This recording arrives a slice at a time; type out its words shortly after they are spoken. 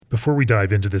Before we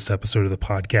dive into this episode of the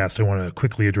podcast, I want to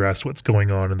quickly address what's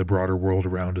going on in the broader world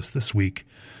around us this week.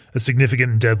 A significant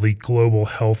and deadly global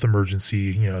health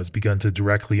emergency, has begun to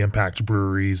directly impact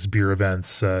breweries, beer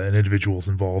events, and individuals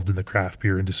involved in the craft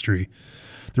beer industry.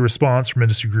 The response from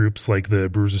industry groups like the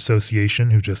Brewers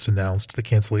Association, who just announced the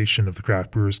cancellation of the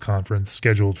Craft Brewers Conference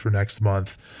scheduled for next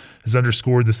month, has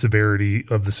underscored the severity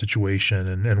of the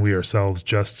situation, and we ourselves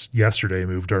just yesterday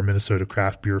moved our Minnesota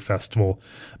Craft Beer Festival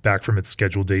back from its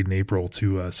scheduled date in April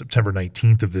to September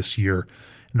 19th of this year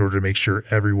in order to make sure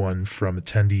everyone from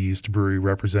attendees to brewery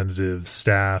representatives,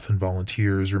 staff, and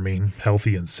volunteers remain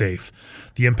healthy and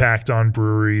safe. The impact on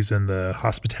breweries and the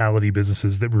hospitality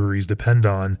businesses that breweries depend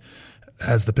on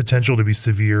has the potential to be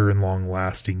severe and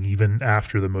long-lasting even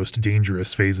after the most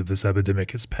dangerous phase of this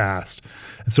epidemic has passed.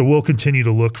 And so we'll continue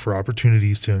to look for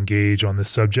opportunities to engage on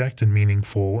this subject in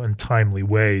meaningful and timely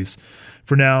ways.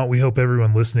 For now, we hope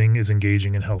everyone listening is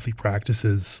engaging in healthy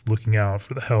practices, looking out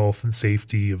for the health and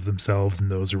safety of themselves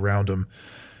and those around them.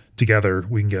 Together,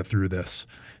 we can get through this.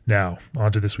 Now,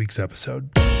 on to this week's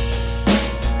episode.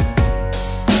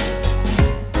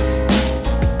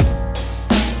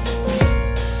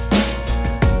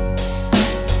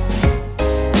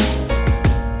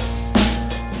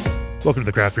 Welcome to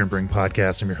the Craft Beer and Brewing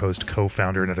Podcast. I'm your host,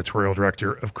 co-founder, and editorial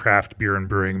director of Craft Beer and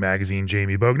Brewing magazine,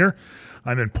 Jamie Bogner.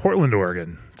 I'm in Portland,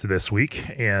 Oregon this week,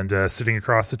 and sitting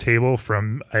across the table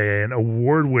from an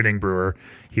award-winning brewer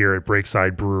here at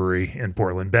Breakside Brewery in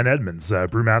Portland, Ben Edmonds,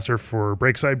 brewmaster for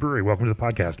Breakside Brewery. Welcome to the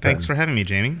podcast, Ben. Thanks for having me,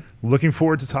 Jamie. Looking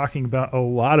forward to talking about a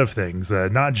lot of things,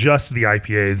 not just the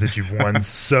IPAs that you've won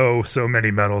so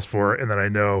many medals for, and that I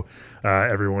know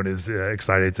everyone is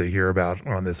excited to hear about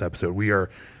on this episode. We are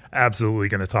absolutely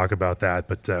going to talk about that,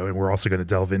 but we're also going to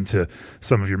delve into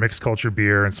some of your mixed culture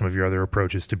beer and some of your other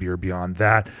approaches to beer beyond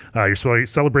that. You're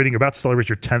about to celebrate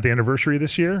your 10th anniversary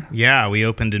this year? Yeah, we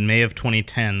opened in May of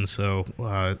 2010, so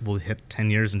we'll hit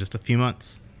 10 years in just a few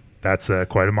months. That's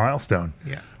quite a milestone.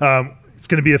 Yeah. It's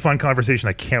going to be a fun conversation.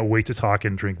 I can't wait to talk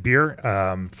and drink beer.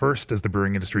 First, as the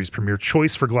brewing industry's premier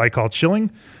choice for glycol chilling,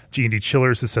 G&D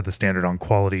Chillers has set the standard on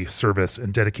quality, service,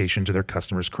 and dedication to their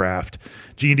customers' craft.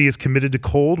 G&D is committed to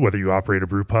cold, whether you operate a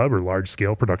brew pub or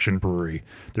large-scale production brewery.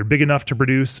 They're big enough to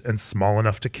produce and small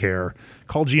enough to care.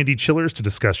 Call G&D Chillers to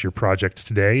discuss your project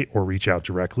today or reach out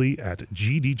directly at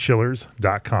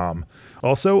gdchillers.com.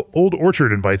 Also, Old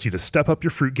Orchard invites you to step up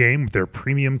your fruit game with their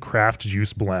premium craft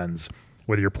juice blends.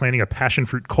 Whether you're planning a passion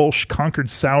fruit Kolsch, Concord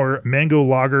Sour, mango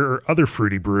lager, or other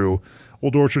fruity brew,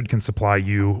 Old Orchard can supply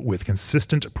you with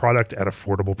consistent product at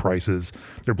affordable prices.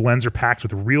 Their blends are packed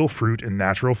with real fruit and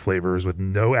natural flavors with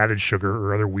no added sugar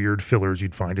or other weird fillers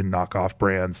you'd find in knockoff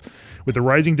brands. With the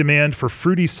rising demand for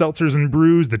fruity seltzers and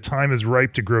brews, the time is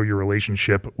ripe to grow your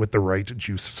relationship with the right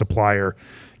juice supplier.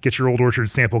 Get your Old Orchard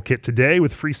sample kit today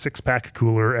with free 6-pack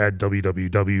cooler at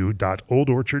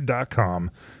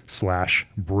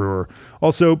www.oldorchard.com/brewer.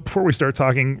 Also, before we start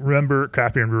talking, remember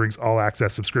Craft Beer and Brewing's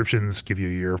all-access subscriptions give you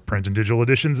a year of print and digital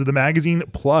editions of the magazine,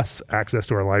 plus access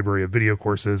to our library of video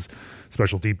courses,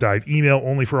 special deep dive email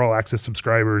only for all-access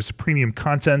subscribers, premium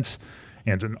content,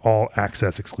 and an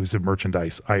all-access exclusive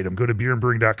merchandise item. Go to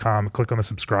beerandbrewing.com, click on the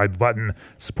subscribe button,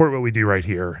 support what we do right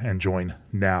here, and join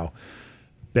now.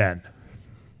 Ben,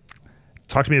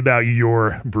 talk to me about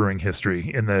your brewing history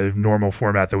in the normal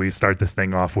format that we start this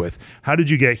thing off with. How did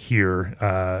you get here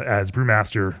as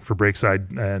brewmaster for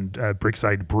Breakside and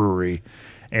Breakside Brewery,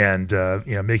 and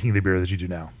making the beer that you do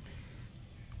now?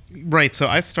 Right. So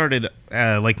I started,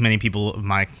 like many people of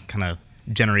my kind of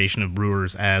generation of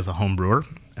brewers, as a home brewer.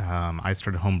 I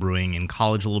started home brewing in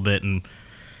college a little bit, and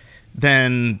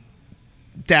then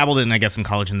dabbled in, I guess, in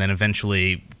college, and then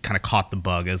eventually kind of caught the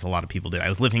bug, as a lot of people did. I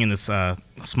was living in this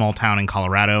small town in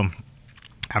Colorado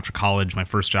after college, my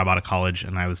first job out of college,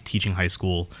 and I was teaching high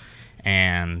school,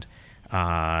 and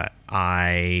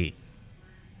it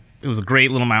was a great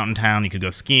little mountain town. You could go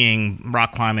skiing,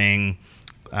 rock climbing,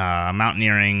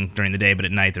 mountaineering during the day, but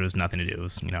at night there was nothing to do. It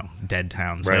was, dead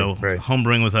town. So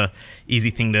homebrewing was a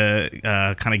easy thing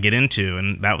to kind of get into,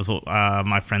 and that was what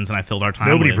my friends and I filled our time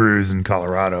with. Nobody brews in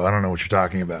Colorado. I don't know what you're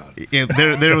talking about. Yeah,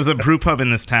 there was a brew pub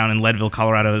in this town in Leadville,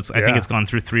 Colorado. I think it's gone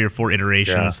through 3 or 4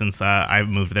 iterations since I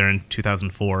moved there in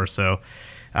 2004. So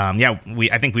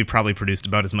I think we probably produced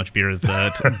about as much beer as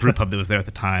the brew pub that was there at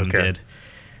the time did.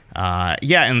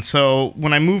 And so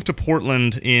when I moved to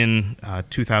Portland in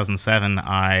 2007,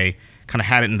 I kind of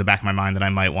had it in the back of my mind that I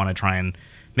might want to try and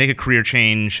make a career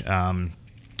change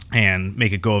and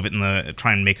make a go of it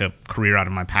try and make a career out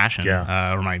of my passion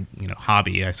or my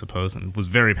hobby, I suppose, and was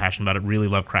very passionate about it. Really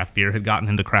loved craft beer. Had gotten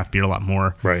into craft beer a lot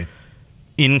more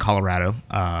in Colorado,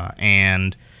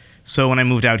 and So when I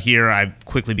moved out here, I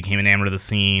quickly became enamored of the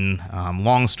scene.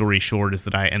 Long story short is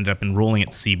that I ended up enrolling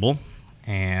at Siebel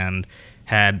and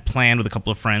had planned with a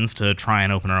couple of friends to try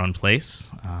and open our own place.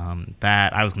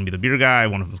 That I was going to be the beer guy,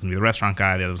 one of them was going to be the restaurant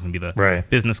guy, the other was going to be the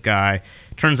business guy.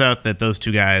 Turns out that those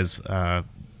two guys,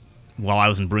 while I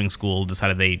was in brewing school,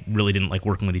 decided they really didn't like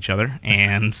working with each other.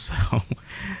 And so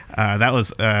that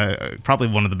was probably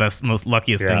one of the most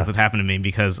luckiest things that happened to me,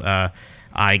 because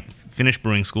I finished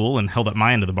brewing school and held up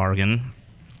my end of the bargain,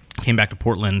 came back to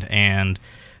Portland, and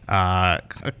a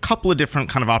couple of different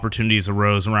kind of opportunities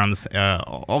arose around this,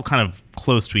 all kind of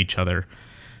close to each other.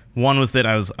 One was that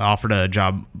I was offered a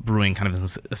job brewing kind of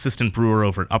as an assistant brewer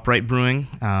over at Upright Brewing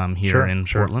here in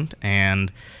Portland,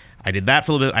 and I did that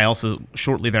for a little bit. I also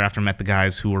shortly thereafter met the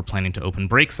guys who were planning to open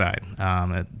Breakside,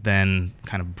 then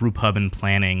kind of brew pub and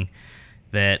planning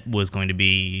that was going to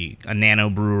be a nano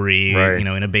brewery,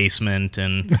 in a basement,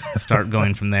 and start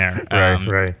going from there.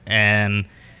 And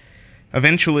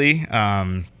eventually,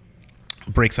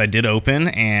 Breakside did open,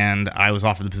 and I was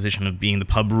offered the position of being the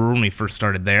pub brewer when we first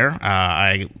started there.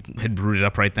 I had brewed it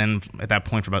up right then, at that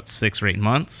point, for about 6 or 8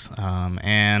 months,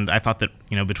 and I thought that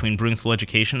between brewing school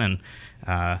education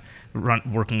and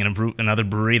working in another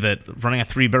brewery, that running a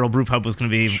 3-barrel brew pub was going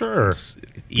to be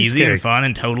easy and fun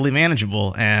and totally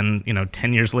manageable. And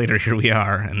 10 years later, here we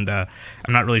are, and I'm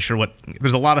not really sure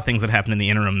there's a lot of things that happened in the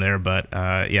interim there, but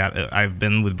I've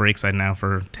been with Breakside now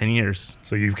for 10 years.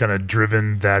 So you've kind of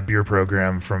driven that beer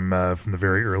program from the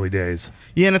very early days.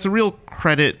 Yeah, and it's a real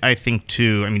credit, I think,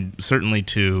 certainly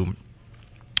to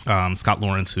Scott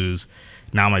Lawrence, who's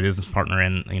now my business partner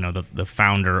and the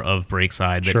founder of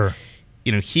Breakside. That,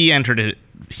 he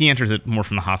enters it more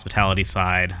from the hospitality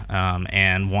side,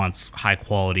 and wants high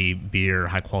quality beer,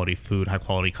 high quality food, high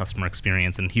quality customer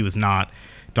experience, and he was not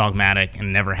dogmatic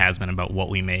and never has been about what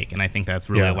we make. And I think that's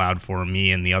really allowed for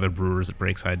me and the other brewers at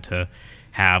Breakside to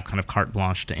have kind of carte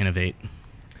blanche to innovate.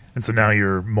 And so now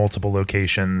you're multiple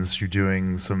locations, you're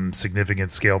doing some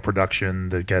significant scale production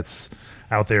that gets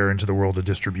out there into the world of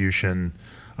distribution.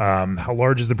 How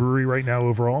large is the brewery right now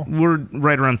overall? We're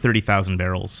right around 30,000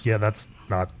 barrels. Yeah, that's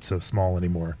not so small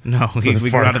anymore. No, so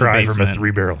we got out of the basement from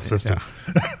a 3-barrel system.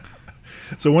 Yeah.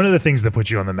 So one of the things that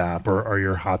puts you on the map are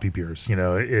your hoppy beers.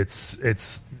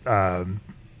 It's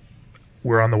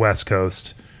we're on the West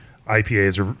Coast.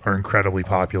 IPAs are incredibly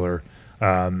popular.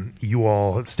 You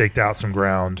all have staked out some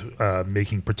ground,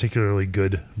 making particularly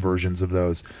good versions of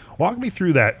those. Walk me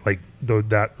through that,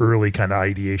 that early kind of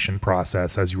ideation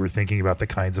process as you were thinking about the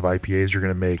kinds of IPAs you're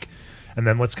going to make, and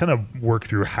then let's kind of work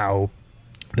through how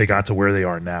they got to where they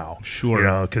are now.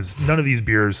 Sure. Because none of these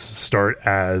beers start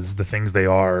as the things they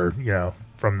are,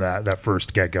 from that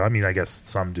first get-go. I mean, I guess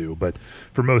some do, but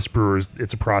for most brewers,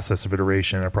 it's a process of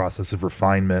iteration, a process of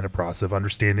refinement, a process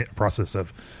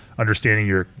of understanding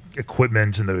your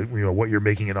equipment and what you're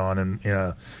making it on,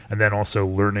 and then also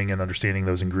learning and understanding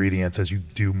those ingredients as you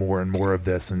do more and more of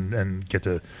this and get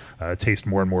to taste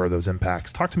more and more of those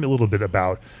impacts. Talk to me a little bit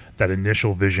about that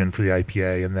initial vision for the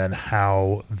IPA and then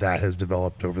how that has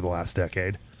developed over the last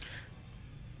decade.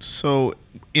 So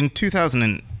in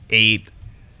 2008,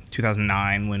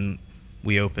 2009, when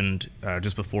we opened,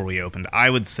 just before we opened, I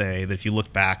would say that if you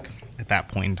look back at that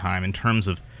point in time, in terms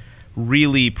of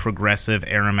really progressive,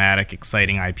 aromatic,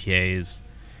 exciting IPAs,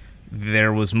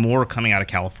 there was more coming out of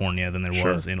California than there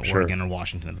was in Oregon or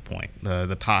Washington at the point.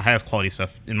 The highest quality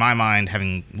stuff, in my mind,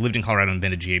 having lived in Colorado and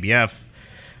been to GABF,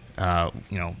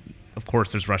 of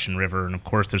course there's Russian River, and of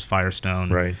course there's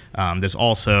Firestone. Right. There's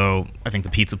also, I think,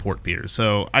 the Pizza Port beers.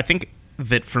 So I think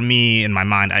that for me, in my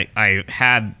mind, I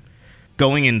had,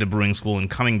 going into brewing school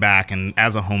and coming back and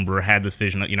as a home brewer, had this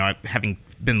vision that, having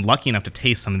been lucky enough to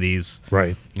taste some of these,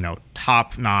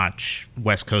 top-notch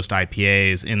West Coast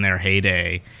IPAs in their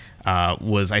heyday,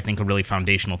 was, I think, a really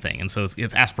foundational thing. And so it's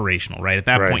aspirational, right? At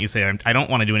that point, you say, I don't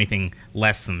want to do anything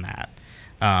less than that.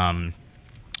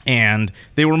 And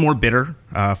they were more bitter,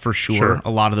 for sure.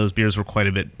 A lot of those beers were quite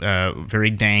a bit,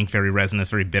 very dank, very resinous,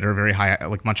 very bitter, very high,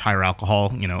 much higher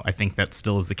alcohol. I think that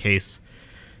still is the case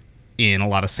in a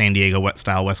lot of San Diego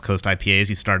style West Coast IPAs.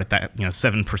 You start at that,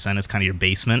 7% is kind of your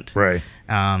basement. Right.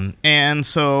 And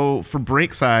so for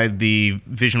Breakside, the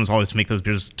vision was always to make those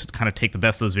beers, to kind of take the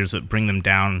best of those beers, but bring them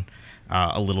down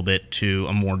a little bit to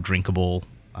a more drinkable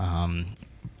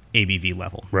ABV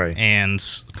level. Right. And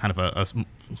kind of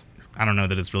I don't know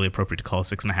that it's really appropriate to call a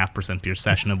 6.5% beer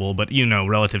sessionable, but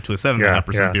relative to a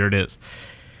 7.5% beer, it is.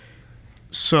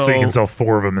 So you can sell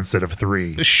 4 of them instead of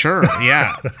 3. Sure,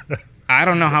 yeah. I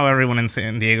don't know how everyone in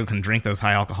San Diego can drink those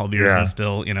high alcohol beers and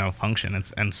still, function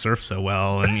and surf so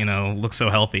well and, look so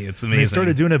healthy. It's amazing. They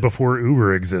started doing it before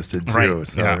Uber existed too,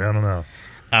 so I don't know.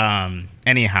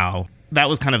 Anyhow, that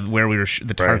was kind of where we were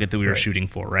the target that we were right. shooting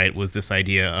for, right? Was this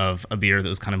idea of a beer that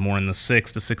was kind of more in the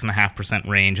 6 to 6.5%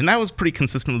 range, and that was pretty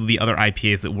consistent with the other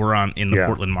IPAs that were in the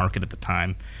Portland market at the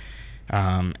time.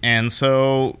 And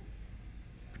so,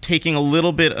 taking a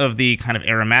little bit of the kind of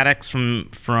aromatics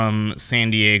from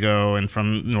San Diego and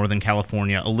from Northern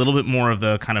California, a little bit more of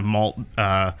the kind of malt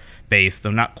base,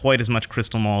 though not quite as much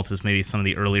crystal malt as maybe some of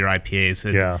the earlier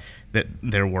IPAs that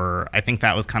there were. I think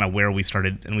that was kind of where we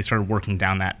started, and we started working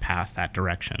down that path, that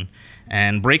direction.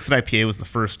 And Breakside IPA was the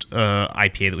first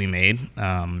IPA that we made.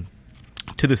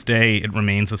 To this day, it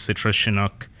remains a Citra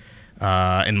Chinook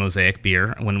and Mosaic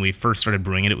beer. When we first started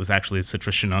brewing it, it was actually a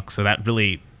Citra Chinook, so that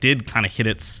really did kind of hit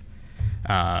its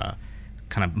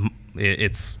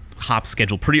hop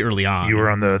schedule pretty early on. You were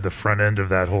on the front end of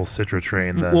that whole Citra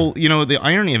train then. Well, the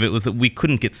irony of it was that we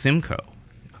couldn't get Simcoe.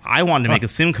 I wanted to make a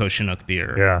Simcoe Chinook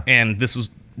beer, and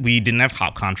we didn't have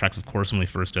hop contracts, of course, when we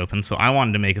first opened, so I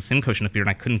wanted to make a Simcoe Chinook beer, and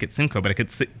I couldn't get Simcoe, but I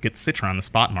could get Citra on the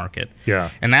spot market. Yeah.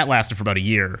 And that lasted for about a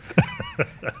year.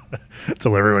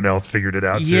 Until everyone else figured it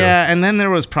out, too. Yeah, and then there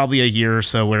was probably a year or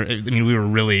so where, we were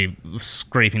really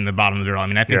scraping the bottom of the barrel.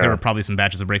 I think there were probably some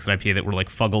batches of Breakside IPA that were like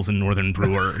Fuggles and Northern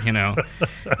Brewer,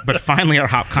 But finally our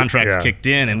hop contracts kicked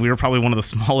in, and we were probably one of the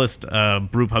smallest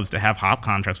brew pubs to have hop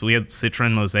contracts, but we had Citra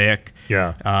and Mosaic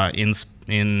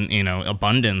in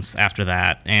abundance after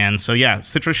that. And so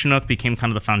Citra Chinook became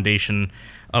kind of the foundation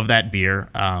of that beer.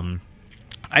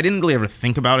 I didn't really ever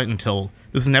think about it until,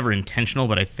 this was never intentional,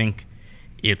 but I think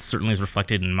it certainly is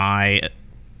reflected in my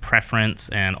preference,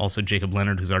 and also Jacob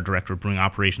Leonard, who's our director of brewing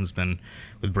operations, has been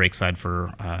with Breakside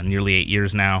for nearly 8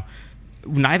 years now.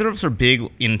 Neither of us are big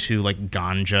into like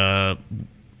ganja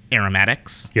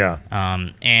aromatics.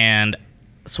 And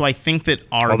so I think that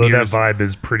although that vibe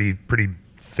is pretty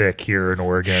thick here in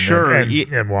Oregon,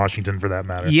 and Washington for that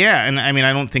matter. Yeah, and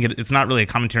I don't think it's not really a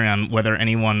commentary on whether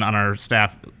anyone on our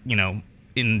staff,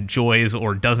 enjoys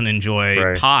or doesn't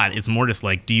enjoy pot. It's more just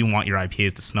like, do you want your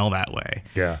IPAs to smell that way?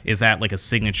 Yeah. Is that like a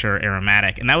signature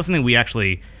aromatic? And that was something we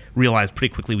actually realized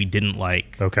pretty quickly we didn't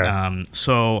like. Okay.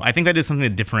 So I think that is something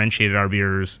that differentiated our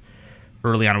beers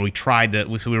early on. We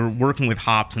were working with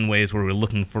hops in ways where we were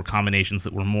looking for combinations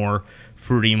that were more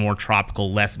fruity, more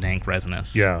tropical, less dank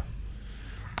resinous. Yeah.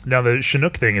 Now, the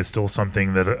Chinook thing is still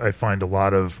something that I find a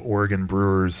lot of Oregon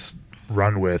brewers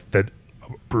run with, that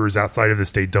brewers outside of the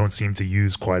state don't seem to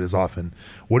use quite as often.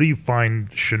 What do you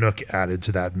find Chinook added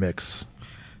to that mix?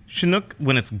 Chinook,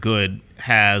 when it's good,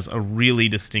 has a really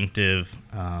distinctive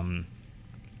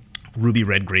ruby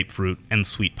red grapefruit and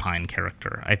sweet pine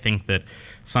character. I think that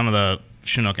some of the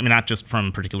Chinook, not just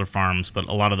from particular farms, but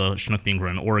a lot of the Chinook being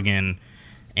grown in Oregon,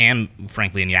 and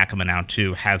frankly in Yakima now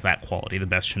too, has that quality. The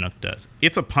best Chinook does.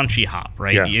 It's a punchy hop,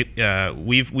 right? Yeah.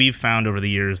 We've found over the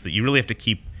years that you really have to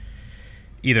keep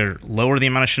either lower the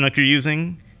amount of Chinook you're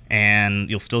using, and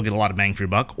you'll still get a lot of bang for your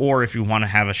buck, or if you want to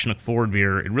have a Chinook forward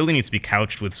beer, it really needs to be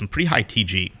couched with some pretty high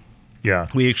TG. Yeah.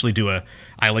 We actually do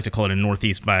I like to call it a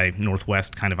Northeast by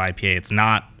Northwest kind of IPA. It's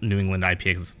not New England IPA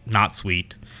because it's not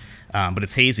sweet, but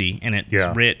it's hazy, and it's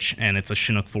rich, and it's a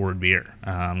Chinook forward beer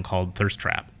called Thirst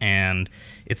Trap. And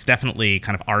it's definitely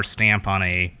kind of our stamp on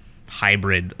a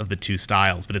hybrid of the two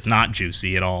styles, but it's not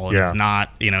juicy at all. It's not,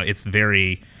 it's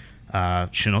very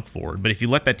Chinook forward. But if you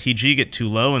let that TG get too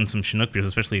low in some Chinook beers,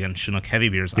 especially again Chinook heavy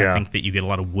beers, I think that you get a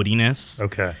lot of woodiness,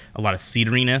 a lot of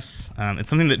cederiness. It's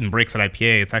something that in Breakside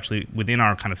IPA, it's actually within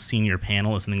our kind of senior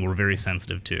panel, is something we're very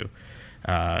sensitive to.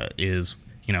 Is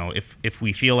if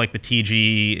we feel like the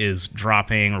TG is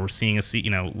dropping, or we're seeing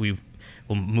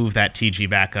we'll move that TG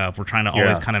back up. We're trying to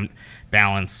always kind of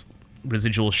balance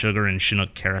residual sugar and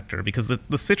Chinook character, because the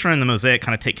Citra and the Mosaic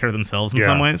kind of take care of themselves in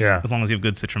some ways, as long as you have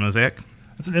good Citra Mosaic.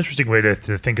 It's an interesting way to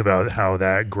think about how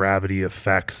that gravity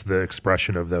affects the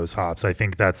expression of those hops. I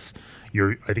think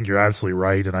you're absolutely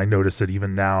right, and I notice it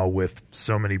even now with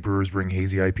so many brewers bring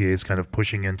hazy IPAs kind of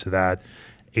pushing into that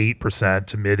 8%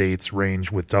 to mid-8s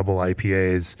range with double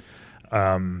IPAs.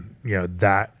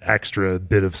 That extra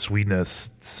bit of sweetness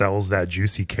sells that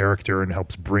juicy character and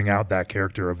helps bring out that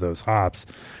character of those hops.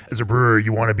 As a brewer,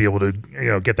 you want to be able to,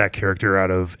 get that character out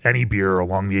of any beer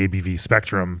along the ABV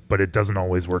spectrum, but it doesn't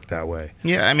always work that way.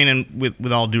 Yeah, and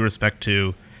with all due respect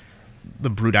to the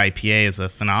brewed IPA as a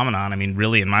phenomenon,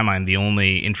 really, in my mind, the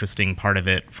only interesting part of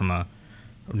it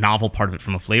novel part of it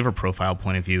from a flavor profile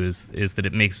point of view is that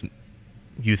it makes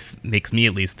me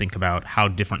at least think about how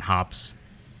different hops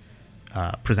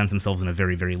present themselves in a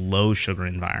very, very low sugar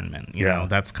environment. You know,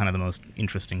 that's kind of the most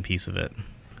interesting piece of it.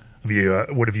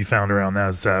 What have you found around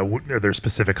that? Are there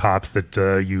specific hops that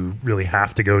you really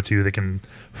have to go to that can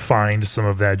find some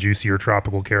of that juicier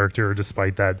tropical character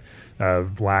despite that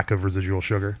lack of residual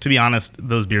sugar? To be honest,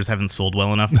 those beers haven't sold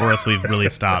well enough for us. We've really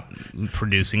stopped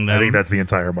producing them. I think that's the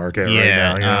entire market right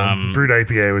now. Yeah. Brewed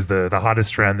IPA was the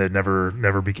hottest trend that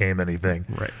never became anything.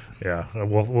 Right. Yeah,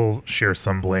 we'll share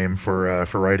some blame for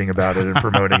writing about it and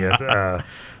promoting it.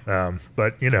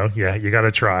 But you got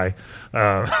to try.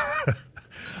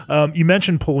 You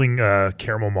mentioned pulling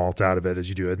caramel malt out of it as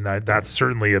you do it, and that's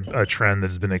certainly a trend that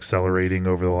has been accelerating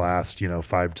over the last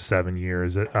 5 to 7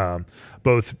 years.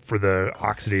 Both for the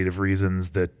oxidative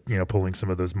reasons that pulling some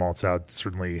of those malts out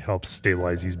certainly helps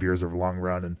stabilize these beers over the long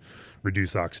run and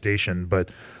reduce oxidation,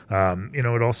 but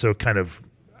it also kind of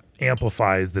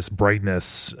amplifies this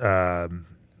brightness to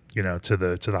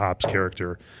the hops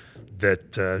character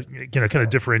that kind of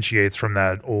differentiates from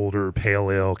that older pale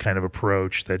ale kind of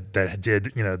approach that did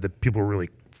that people were really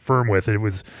firm with. It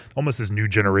was almost this new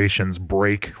generation's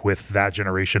break with that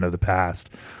generation of the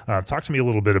past. Talk to me a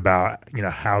little bit about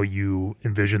how you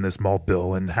envision this malt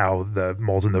bill and how the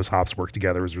malt and those hops work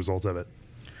together as a result of it.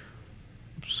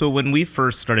 So when we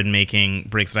first started making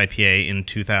Breaksit IPA in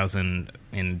 2000,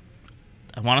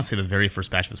 I want to say the very first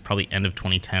batch was probably end of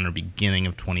 2010 or beginning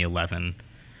of 2011.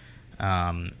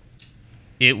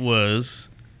 It was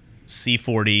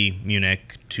C40,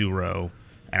 Munich, 2-row,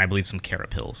 and I believe some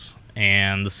Carapils.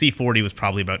 And the C40 was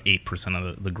probably about 8%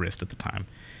 of the grist at the time.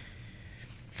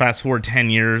 Fast forward 10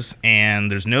 years,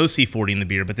 and there's no C40 in the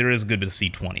beer, but there is a good bit of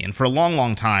C20. And for a long,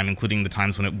 long time, including the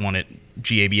times when it won at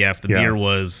GABF, the beer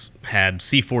had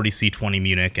C40, C20,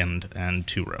 Munich, and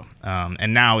 2-row.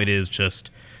 And now it is just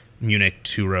Munich,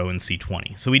 2-row, and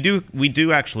C20. So we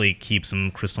do actually keep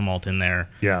some crystal malt in there.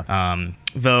 Yeah.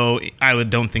 Though I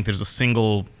don't think there's a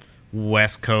single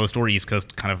West Coast or East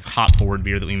Coast kind of hop forward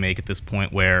beer that we make at this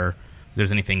point where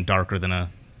there's anything darker than a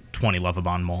 20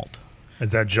 Lovibond malt.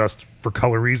 Is that just for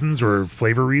color reasons or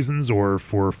flavor reasons or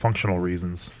for functional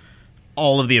reasons?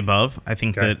 All of the above. I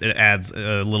think that it adds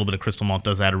a little bit of crystal malt,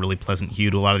 does add a really pleasant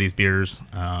hue to a lot of these beers.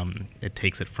 It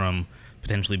takes it from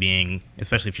potentially being,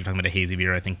 especially if you're talking about a hazy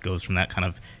beer, I think goes from that kind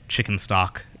of chicken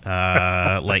stock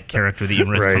like character that you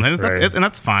risk sometimes. And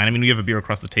that's fine. I mean, we have a beer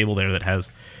across the table there that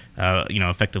has,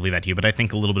 effectively that hue. But I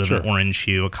think a little bit of an orange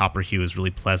hue, a copper hue is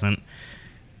really pleasant.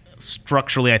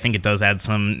 Structurally, I think it does add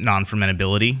some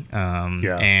non-fermentability,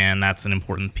 and that's an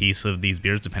important piece of these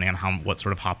beers, depending on what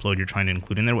sort of hop load you're trying to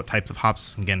include in there, what types of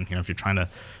hops. Again, if you're trying to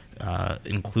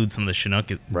include some of the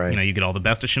Chinook, you get all the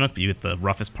best of Chinook, but you get the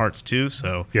roughest parts too.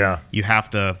 So you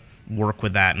have to work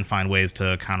with that and find ways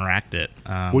to counteract it.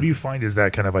 What do you find is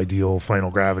that kind of ideal final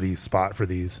gravity spot for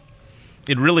these?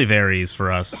 It really varies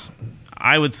for us.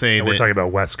 I would say we're talking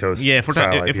about West Coast. Yeah, if we're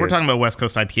talking about West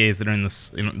Coast IPAs that are in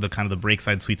the kind of the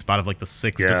Breakside sweet spot of like the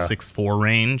 6 to 6.4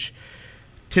 range,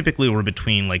 typically we're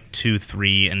between like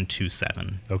 2.3 and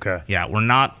 2.7. Okay. Yeah, we're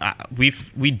not.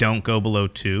 We don't go below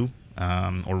 2,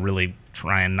 or really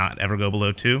try and not ever go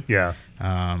below 2. Yeah.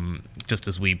 Just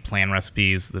as we plan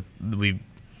recipes,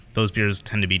 those beers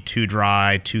tend to be too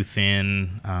dry, too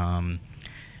thin.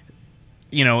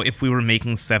 If we were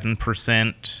making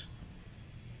 7%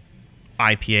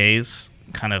 IPAs,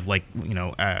 kind of like,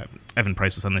 Evan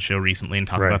Price was on the show recently and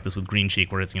talked about this with Green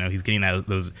Cheek, where it's, he's getting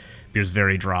those beers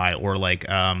very dry, or like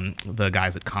the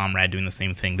guys at Comrade doing the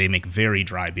same thing. They make very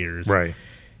dry beers. Right.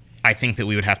 I think that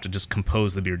we would have to just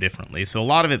compose the beer differently. So a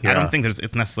lot of it, I don't think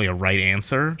it's necessarily a right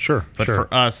answer. Sure. But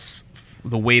for us,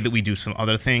 the way that we do some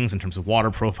other things in terms of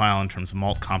water profile, in terms of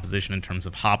malt composition, in terms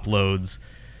of hop loads,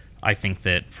 I think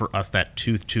that for us, that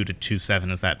 2.2 to 2.7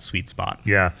 is that sweet spot.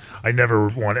 Yeah. I never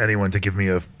want anyone to give me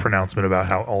a pronouncement about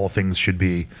how all things should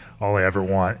be. All I ever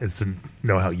want is to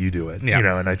know how you do it. Yeah.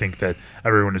 And I think that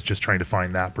everyone is just trying to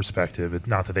find that perspective. It's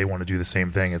not that they want to do the same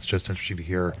thing. It's just interesting to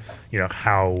hear,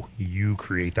 how you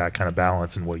create that kind of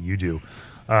balance in what you do.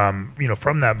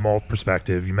 From that malt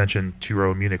perspective, you mentioned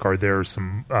 2-row Munich. Are there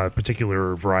some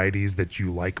particular varieties that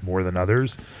you like more than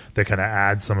others that kind of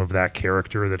add some of that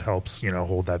character that helps,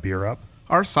 hold that beer up?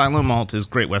 Our silo malt is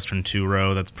Great Western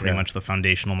 2-row. That's pretty much the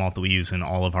foundational malt that we use in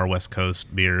all of our West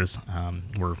Coast beers.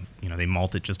 They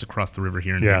malt it just across the river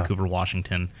here in Vancouver,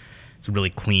 Washington. It's a really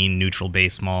clean, neutral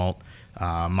base malt,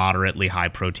 moderately high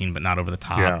protein, but not over the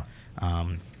top. Yeah.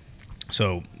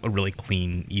 So a really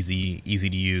clean, easy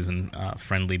to use and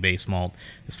friendly base malt.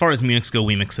 As far as Munichs go,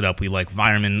 we mix it up. We like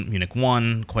Weyermann Munich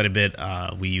 1 quite a bit.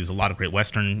 We use a lot of Great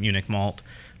Western Munich malt.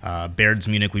 Baird's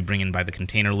Munich we bring in by the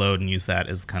container load and use that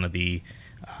as kind of the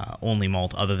only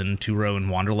malt other than 2-row and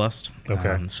Wanderlust.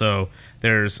 Okay. So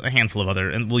there's a handful of other,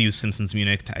 and we'll use Simpson's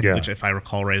Munich, which if I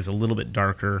recall right is a little bit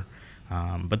darker.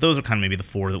 But those are kind of maybe the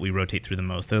 4 that we rotate through the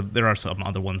most. There are some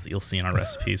other ones that you'll see in our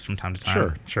recipes from time to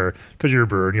time. Sure. Because you're a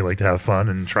brewer and you like to have fun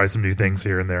and try some new things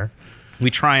here and there. We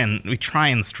try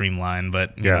and streamline,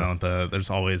 but you know,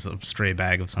 there's always a stray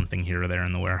bag of something here or there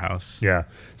in the warehouse. Yeah.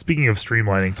 Speaking of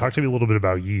streamlining, talk to me a little bit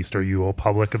about yeast. Are you all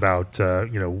public about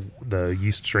the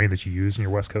yeast strain that you use in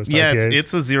your West Coast IPAs? Yeah,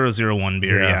 it's a 001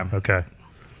 beer. Yeah. Okay.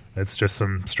 It's just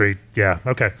some straight. Yeah.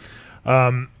 Okay.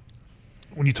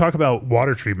 When you talk about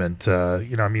water treatment,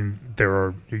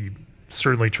 you're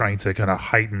certainly trying to kind of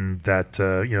heighten that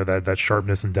that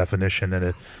sharpness and definition in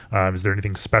it. Is there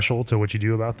anything special to what you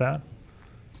do about that?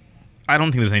 I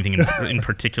don't think there's anything in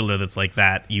particular that's like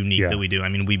that unique that we do. I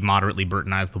mean, we moderately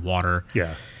Burtonize the water.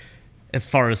 Yeah. As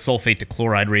far as sulfate to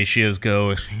chloride ratios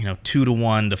go,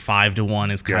 2-to-1 to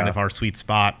 5-to-1 is kind of our sweet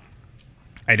spot.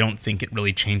 I don't think it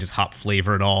really changes hop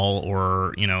flavor at all,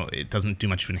 or it doesn't do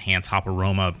much to enhance hop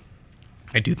aroma.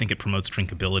 I do think it promotes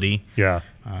drinkability. Yeah.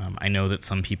 I know that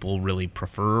some people really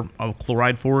prefer a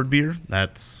chloride-forward beer.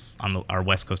 That's on our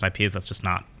West Coast IPAs. That's just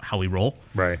not how we roll.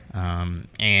 Right.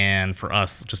 And for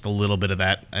us, just a little bit of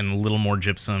that and a little more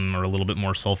gypsum or a little bit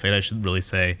more sulfate, I should really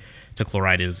say, to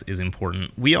chloride is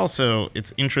important. We also,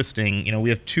 it's interesting, we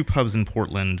have 2 pubs in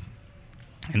Portland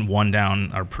and 1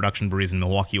 down our production breweries in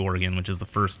Milwaukee, Oregon, which is the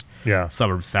first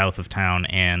suburb south of town,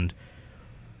 and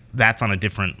that's on a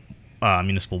different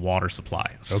municipal water supply.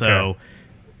 Okay. So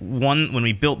when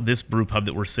we built this brew pub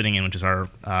that we're sitting in, which is our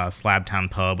Slabtown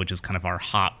pub, which is kind of our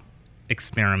hop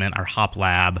experiment, our hop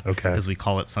lab, as we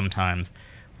call it sometimes,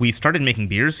 we started making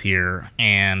beers here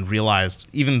and realized,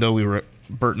 even though we were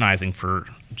Burtonizing for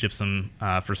gypsum,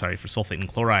 for sulfate and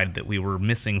chloride, that we were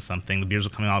missing something. The beers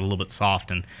were coming out a little bit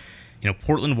soft, and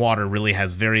Portland water really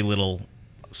has very little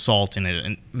salt in it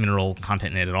and mineral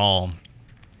content in it at all.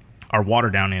 Our water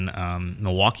down in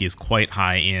Milwaukee is quite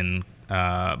high in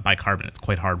bicarbonate. It's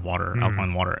quite hard water,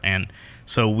 alkaline water. And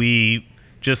so we,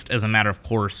 just as a matter of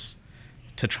course,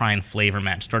 to try and flavor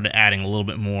match, started adding a little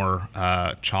bit more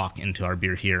chalk into our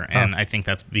beer here. And I think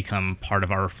that's become part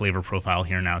of our flavor profile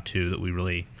here now, too, that we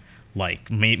really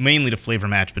like, mainly to flavor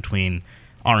match between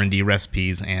R&D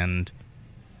recipes and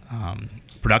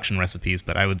production recipes.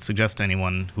 But I would suggest to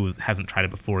anyone who hasn't tried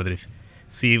it before that if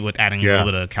see what adding a little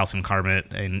bit of calcium carbonate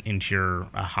into your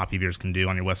hoppy beers can do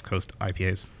on your West Coast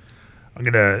IPAs. I'm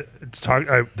going to talk.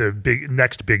 The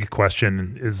next big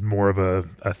question is more of a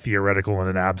theoretical and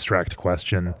an abstract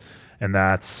question, and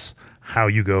that's how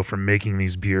you go from making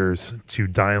these beers to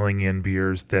dialing in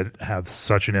beers that have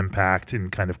such an impact in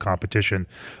kind of competition.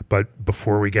 But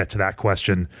before we get to that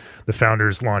question, the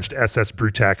founders launched SS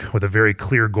Brewtech with a very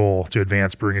clear goal to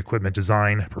advance brewing equipment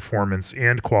design, performance,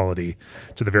 and quality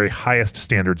to the very highest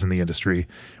standards in the industry,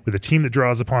 with a team that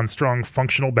draws upon strong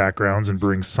functional backgrounds in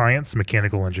brewing science,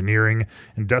 mechanical engineering,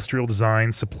 industrial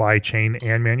design, supply chain,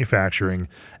 and manufacturing.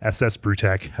 SS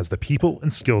Brewtech has the people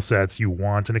and skill sets you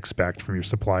want and expect from your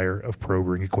supplier of pro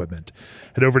brewing equipment.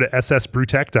 Head over to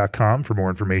ssbrewtech.com for more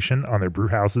information on their brew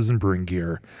houses and brewing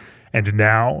gear. And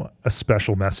now, a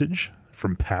special message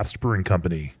from Pabst Brewing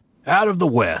Company. Out of the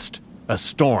west, a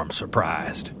storm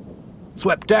surprised.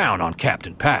 Swept down on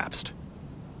Captain Pabst.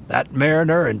 That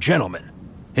mariner and gentleman,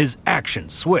 his action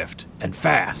swift and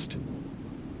fast.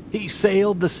 He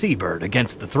sailed the seabird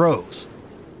against the throes,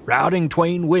 routing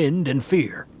twain wind and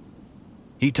fear.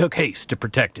 He took haste to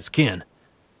protect his kin,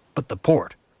 but the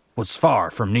port was far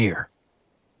from near.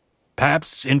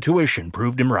 Pabst's intuition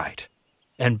proved him right,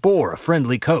 and bore a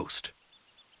friendly coast.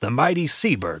 The mighty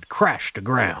seabird crashed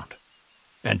aground,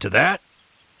 and to that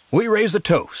we raise a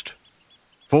toast.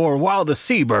 For while the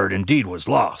seabird indeed was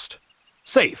lost,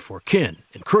 safe were kin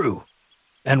and crew,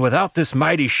 and without this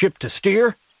mighty ship to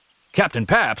steer, Captain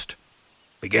Pabst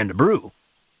began to brew.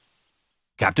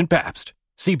 Captain Pabst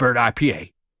Seabird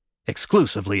IPA,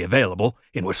 exclusively available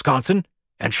in Wisconsin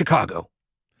and Chicago.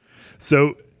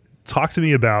 So talk to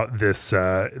me about this,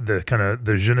 the kind of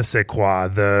the je ne sais quoi,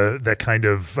 the kind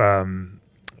of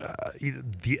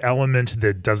the element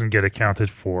that doesn't get accounted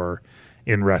for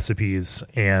in recipes,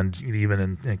 and even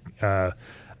in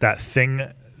that thing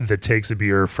that takes a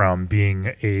beer from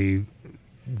being a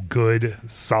good,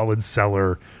 solid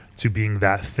seller to being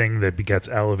that thing that gets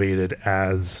elevated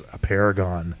as a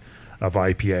paragon of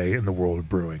IPA in the world of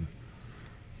brewing.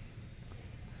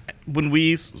 When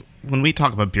we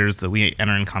talk about beers that we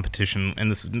enter in competition,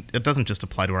 and it doesn't just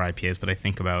apply to our IPAs, but I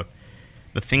think about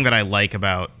the thing that I like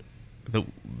about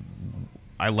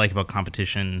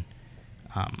competition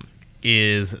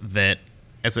is that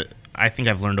I think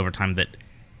I've learned over time that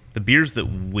the beers that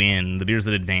win, the beers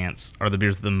that advance, are the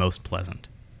beers that are the most pleasant.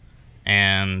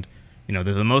 And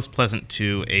they're the most pleasant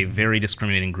to a very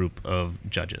discriminating group of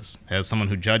judges. As someone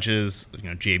who judges,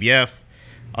 GABF,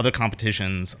 other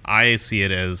competitions, I see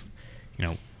it as,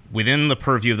 within the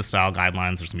purview of the style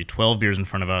guidelines, there's going to be 12 beers in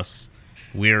front of us.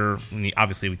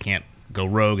 Obviously we can't go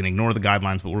rogue and ignore the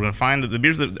guidelines, but we're going to find that the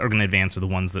beers that are going to advance are the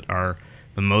ones that are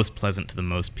the most pleasant to the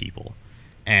most people.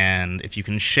 And if you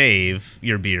can shave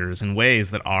your beers in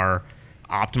ways that are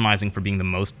optimizing for being the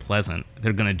most pleasant,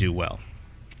 they're going to do well.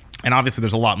 And obviously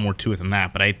there's a lot more to it than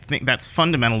that, but I think that's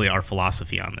fundamentally our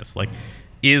philosophy on this. Like,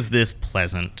 is this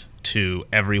pleasant to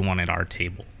everyone at our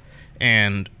table?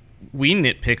 And we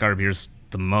nitpick our beers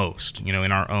the most,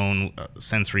 in our own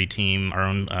sensory team, our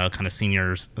own kind of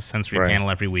seniors sensory panel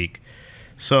every week.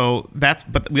 So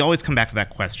but we always come back to that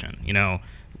question.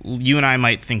 You and I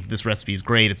might think this recipe is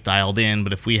great, it's dialed in,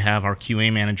 but if we have our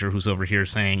QA manager who's over here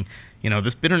saying,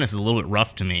 this bitterness is a little bit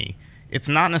rough to me, it's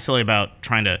not necessarily about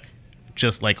trying to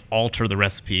just like alter the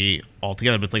recipe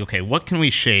altogether, but it's like, okay, what can we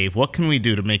shave? What can we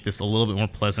do to make this a little bit more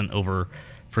pleasant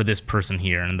for this person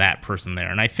here and that person there?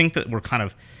 And I think that we're kind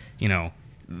of,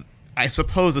 I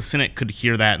suppose a cynic could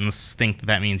hear that and think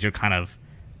that means you're kind of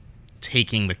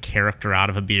taking the character out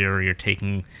of a beer, or you're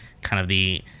taking kind of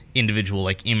the individual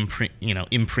like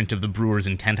imprint of the brewer's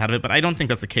intent out of it, but I don't think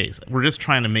that's the case. We're just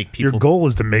trying to make people. Your goal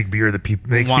is to make beer that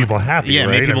makes people happy. Yeah,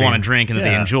 right? make people want to drink and that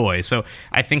they enjoy. So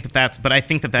I think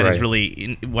that is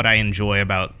really what I enjoy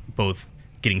about both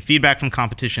getting feedback from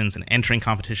competitions and entering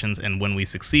competitions. And when we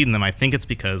succeed in them, I think it's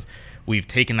because we've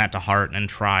taken that to heart and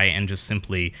try and just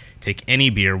simply take any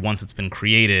beer once it's been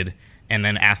created and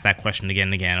then ask that question again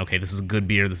and again. Okay, this is a good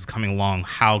beer. This is coming along.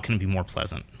 How can it be more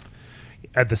pleasant?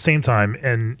 At the same time,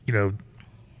 and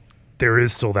there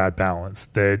is still that balance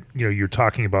that you're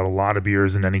talking about a lot of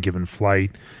beers in any given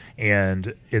flight,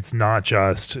 and it's not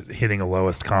just hitting a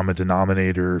lowest common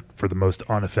denominator for the most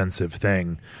unoffensive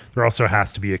thing. There also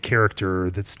has to be a character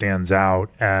that stands out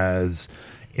as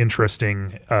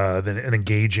interesting and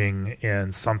engaging,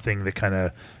 and something that kind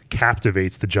of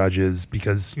captivates the judges,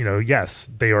 because yes,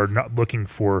 they are not looking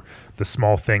for the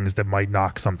small things that might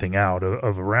knock something out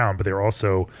of a round, but they're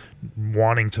also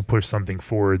wanting to push something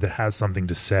forward that has something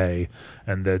to say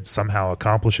and that somehow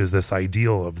accomplishes this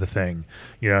ideal of the thing.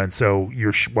 And so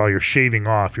while you're shaving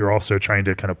off, you're also trying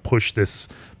to kind of push this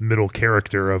middle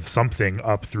character of something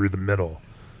up through the middle.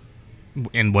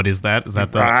 And what is that? Is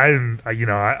that the? I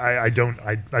don't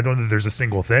know that there's a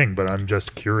single thing, but I'm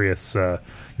just curious.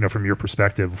 From your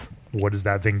perspective, what does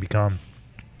that thing become?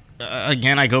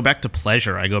 Again, I go back to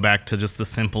pleasure. I go back to just the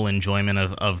simple enjoyment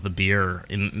of the beer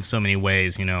in so many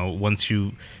ways. Once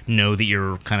you know that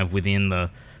you're kind of within the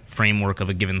framework of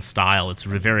a given style, it's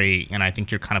and I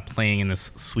think you're kind of playing in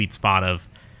this sweet spot of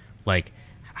like,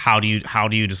 how do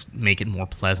you just make it more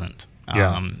pleasant?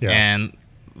 And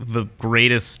the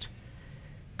greatest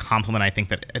compliment I think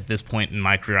that at this point in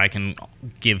my career I can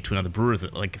give to another brewer is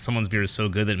that like someone's beer is so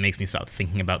good that it makes me stop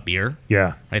thinking about beer.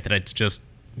 Yeah. Right. That I just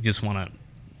want to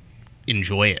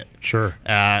enjoy it. Sure.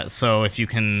 So if you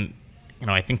can,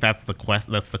 I think that's the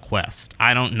quest.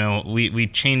 I don't know. We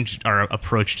changed our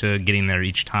approach to getting there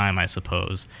each time, I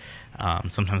suppose.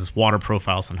 Sometimes it's water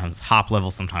profile, sometimes it's hop level,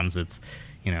 sometimes it's,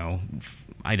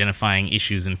 identifying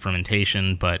issues in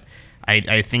fermentation. But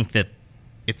I think that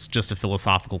it's just a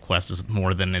philosophical quest is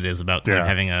more than it is about kind of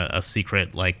having a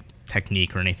secret like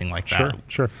technique or anything like that.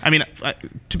 Sure. I mean,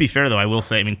 to be fair though, I will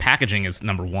say, packaging is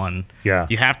number one. Yeah.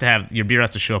 You have to have your beer has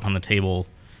to show up on the table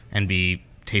and be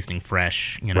tasting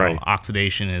fresh.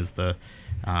 Oxidation is the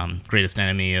greatest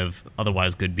enemy of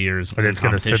otherwise good beers. And it's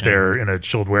going to sit there in a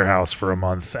chilled warehouse for a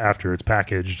month after it's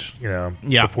packaged.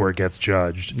 Before it gets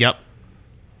judged. Yep.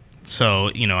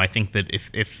 So I think that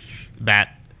if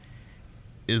that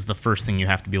is the first thing you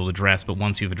have to be able to address, but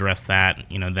once you've addressed that,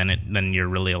 then you're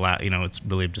really allowed. It's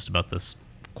really just about this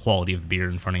quality of the beer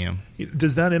in front of you.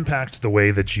 Does that impact the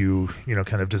way that you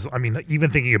kind of just? Even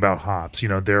thinking about hops,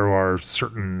 there are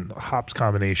certain hops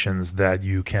combinations that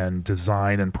you can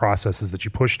design and processes that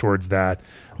you push towards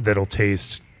that'll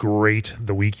taste great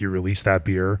the week you release that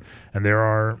beer, and there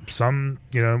are some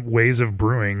ways of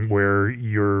brewing where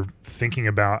you're thinking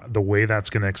about the way that's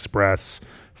going to express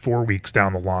 4 weeks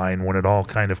down the line when it all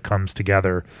kind of comes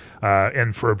together.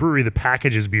 And for a brewery that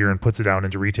packages beer and puts it out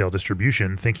into retail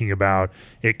distribution, thinking about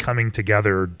it coming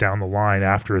together down the line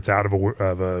after it's out of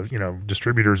a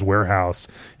distributor's warehouse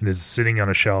and is sitting on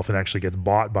a shelf and actually gets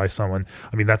bought by someone.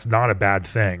 That's not a bad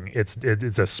thing. It's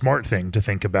a smart thing to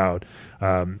think about.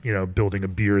 Building a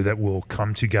beer that will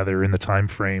come together in the time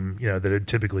frame that it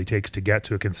typically takes to get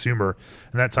to a consumer,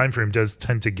 and that time frame does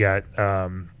tend to get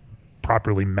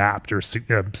properly mapped or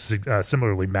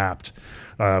similarly mapped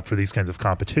for these kinds of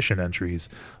competition entries.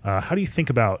 How do you think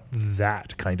about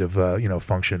that kind of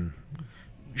function?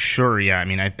 Sure, yeah. I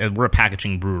mean, we're a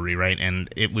packaging brewery, right? And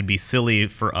it would be silly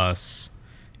for us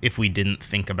if we didn't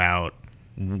think about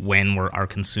when were our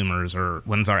consumers, or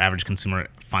when's our average consumer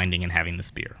finding and having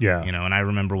this beer. Yeah. And I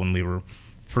remember when we were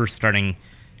first starting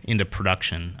into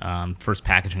production, first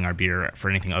packaging our beer for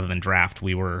anything other than draft,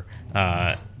 we were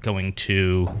going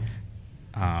to...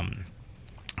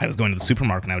 I was going to the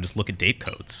supermarket and I would just look at date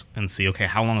codes and see, okay,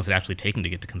 how long is it actually taking to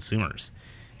get to consumers?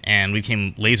 And we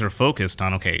became laser focused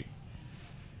on, okay,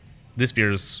 this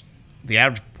beer's the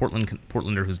average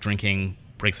Portlander who's drinking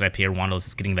Breakside IPA or Wanderlust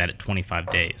is getting that at 25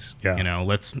 days. Yeah.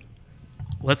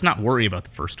 Let's not worry about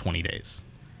the first 20 days.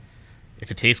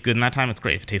 If it tastes good in that time, it's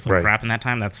great. If it tastes like crap in that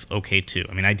time, that's okay too.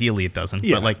 I mean, ideally it doesn't,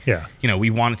 but we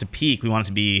want it to peak. We want it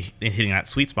to be hitting that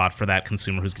sweet spot for that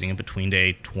consumer who's getting it between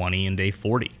day 20 and day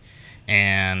 40.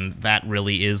 And that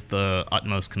really is the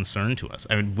utmost concern to us.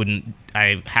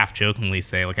 I half jokingly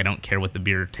say, like, I don't care what the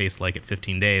beer tastes like at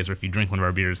 15 days, or if you drink one of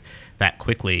our beers that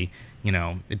quickly,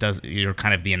 you're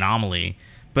kind of the anomaly.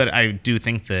 But I do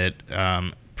think that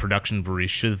production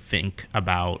breweries should think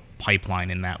about pipeline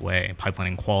in that way. Pipeline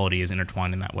and quality is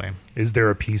intertwined in that way. Is there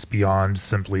a piece beyond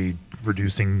simply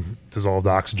reducing dissolved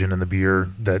oxygen in the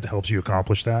beer that helps you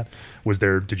accomplish that?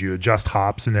 Did you adjust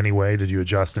hops in any way? Did you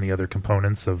adjust any other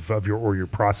components of your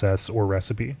process or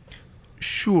recipe?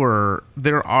 Sure.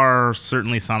 There are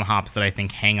certainly some hops that I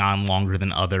think hang on longer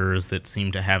than others that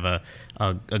seem to have a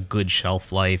good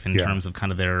shelf life in terms of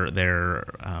kind of their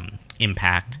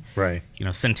impact. Right.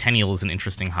 Centennial is an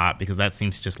interesting hop because that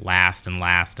seems to just last and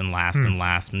last and last and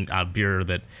last. And a beer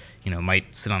that might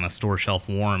sit on a store shelf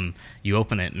warm, you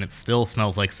open it and it still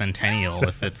smells like Centennial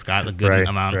if it's got a good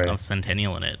amount of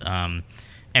Centennial in it.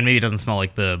 And maybe it doesn't smell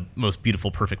like the most beautiful,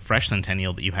 perfect, fresh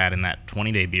Centennial that you had in that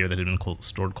 20-day beer that had been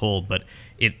stored cold, but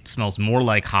it smells more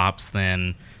like hops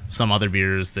than some other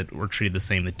beers that were treated the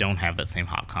same that don't have that same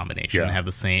hop combination, have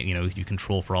the same, you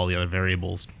control for all the other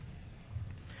variables.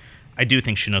 I do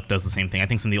think Chinook does the same thing. I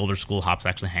think some of the older school hops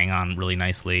actually hang on really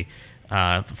nicely.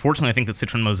 Fortunately, I think that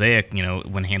Citron Mosaic,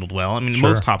 when handled well, I mean,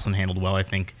 most hops when handled well, I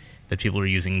think that people are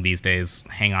using these days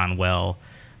hang on well.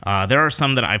 There are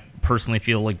some that I personally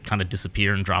feel like kind of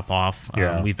disappear and drop off.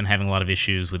 We've been having a lot of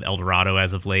issues with El Dorado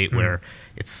as of late, where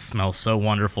it smells so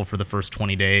wonderful for the first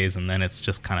 20 days, and then it's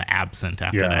just kind of absent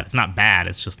after that. It's not bad.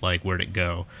 It's just like, where'd it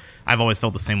go? I've always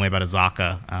felt the same way about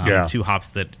Azacca. Two hops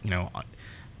that,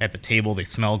 at the table, they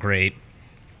smell great.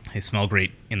 They smell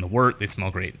great in the wort. They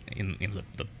smell great in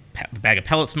the bag of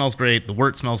pellets smells great. The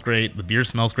wort smells great. The beer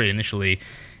smells great initially.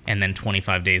 And then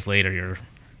 25 days later, you're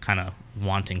kind of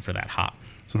wanting for that hop.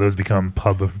 So those become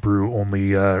pub brew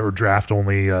only or draft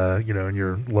only, in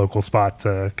your local spot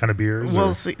kind of beers?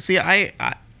 Well, see,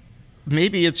 I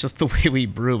maybe it's just the way we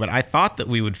brew, but I thought that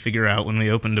we would figure out when we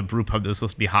opened a brew pub that was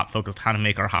supposed to be hop focused how to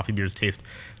make our hoppy beers taste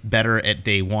better at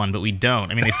day 1, but we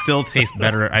don't. I mean, they still taste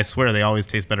better. I swear they always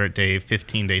taste better at day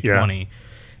 15, day 20.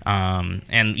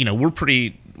 And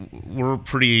we're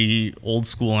pretty old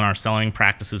school in our selling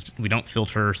practices. We don't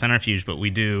filter centrifuge, but we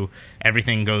do.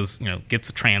 Everything goes,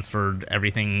 gets transferred.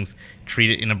 Everything's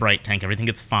treated in a bright tank. Everything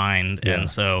gets fined. And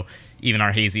so even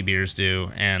our hazy beers do.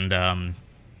 And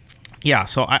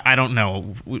so I don't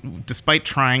know. Despite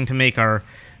trying to make our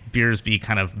beers be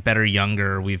kind of better,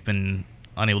 younger, we've been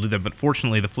unable to do that. But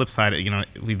fortunately, the flip side,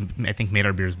 we've, I think, made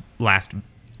our beers last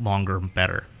longer,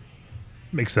 better.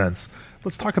 Makes sense.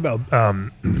 Let's talk about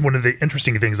one of the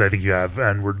interesting things I think you have,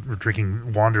 and we're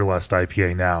drinking Wanderlust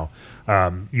IPA now.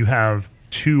 You have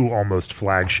 2 almost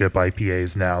flagship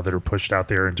IPAs now that are pushed out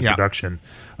there into production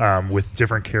with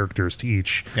different characters to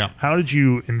each. Yeah. How did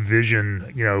you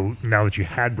envision, now that you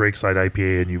had Breakside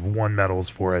IPA and you've won medals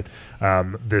for it,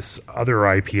 this other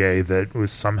IPA that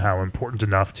was somehow important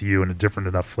enough to you and a different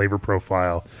enough flavor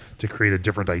profile to create a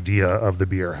different idea of the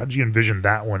beer? How did you envision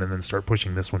that one and then start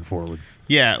pushing this one forward?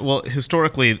 Yeah, well,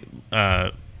 historically,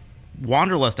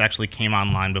 Wanderlust actually came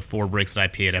online before Breakside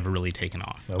IPA had ever really taken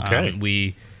off. Okay.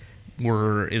 It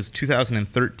was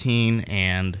 2013,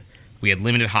 and we had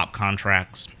limited hop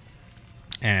contracts,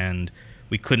 and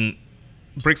we couldn't.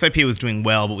 Breakside IPA was doing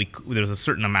well, but there was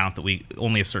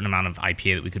only a certain amount of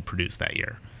IPA that we could produce that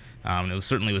year. It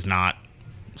certainly was not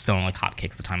selling like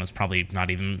hotcakes at the time. It was probably not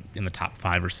even in the top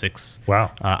 5 or 6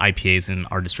 IPAs in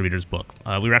our distributor's book.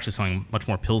 We were actually selling much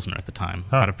more Pilsner at the time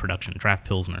out of production, draft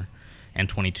Pilsner, and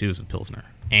 22s of Pilsner.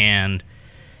 And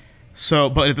so,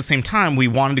 but at the same time, we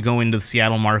wanted to go into the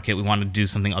Seattle market. We wanted to do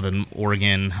something other than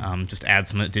Oregon, just add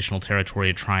some additional territory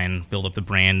to try and build up the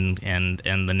brand and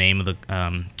the name of the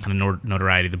kind of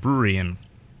notoriety of the brewery. And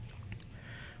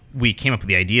we came up with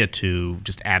the idea to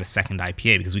just add a second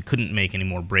IPA because we couldn't make any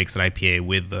more breaks at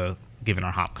IPA given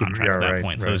our hop contracts at that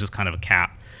point. So it was just kind of a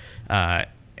cap.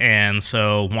 And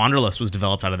so Wanderlust was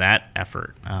developed out of that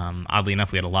effort. Oddly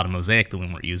enough, we had a lot of Mosaic that we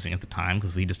weren't using at the time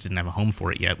because we just didn't have a home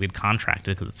for it yet. We'd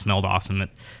contracted because it smelled awesome at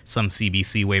some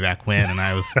CBC way back when. And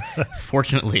I was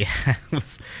fortunately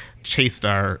chased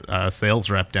our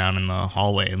sales rep down in the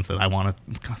hallway and said, I want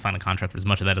to sign a contract for as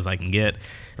much of that as I can get.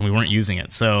 And we weren't using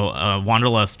it. So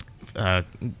Wanderlust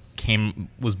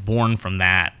was born from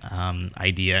that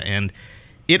idea. And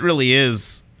it really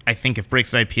is, I think, if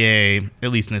Breaks at IPA,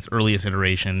 at least in its earliest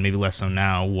iteration, maybe less so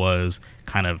now, was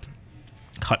kind of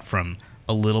cut from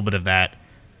a little bit of that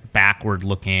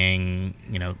backward-looking,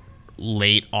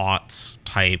 late aughts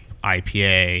type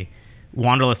IPA.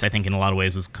 Wanderlust, I think, in a lot of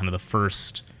ways was kind of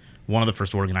one of the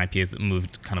first Oregon IPAs that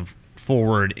moved kind of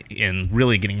forward in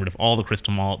really getting rid of all the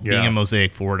crystal malt, being a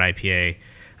Mosaic forward IPA.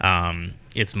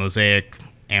 It's Mosaic,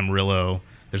 Amarillo.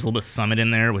 There's a little bit of Summit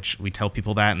in there, which we tell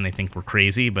people that, and they think we're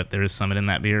crazy, but there is Summit in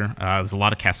that beer. There's a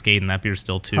lot of Cascade in that beer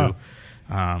still, too,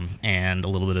 and a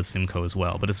little bit of Simcoe as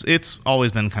well. But it's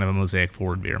always been kind of a Mosaic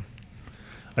forward beer.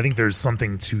 I think there's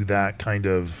something to that kind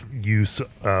of use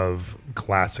of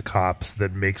classic hops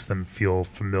that makes them feel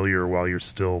familiar while you're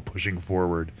still pushing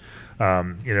forward.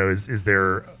 Is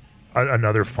there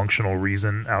another functional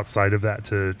reason outside of that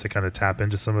to kind of tap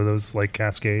into some of those, like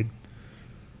Cascade?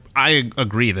 I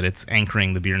agree that it's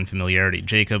anchoring the beer in familiarity.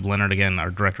 Jacob Leonard, again,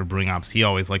 our director of brewing ops, he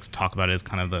always likes to talk about it as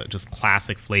kind of the just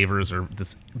classic flavors or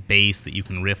this base that you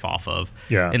can riff off of.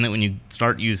 Yeah. And that when you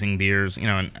start using beers,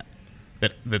 and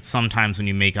that sometimes when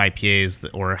you make IPAs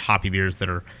or hoppy beers that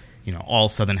are, all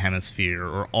Southern Hemisphere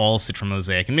or all Citra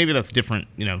Mosaic, and maybe that's different,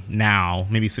 now.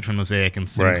 Maybe Citra Mosaic and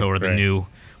Simcoe are the new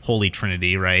holy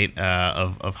trinity, right,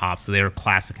 of hops. So they're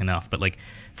classic enough. But like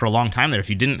for a long time there, if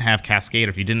you didn't have Cascade or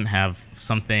if you didn't have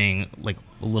something like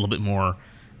a little bit more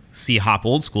C hop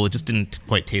old school, it just didn't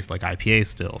quite taste like IPA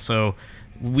still. So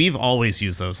we've always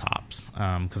used those hops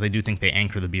because I do think they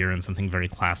anchor the beer in something very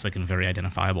classic and very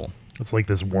identifiable. It's like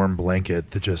this warm blanket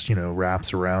that just,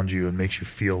 wraps around you and makes you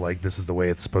feel like this is the way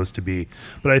it's supposed to be.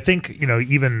 But I think, we're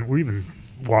even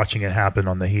watching it happen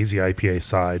on the hazy IPA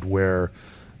side where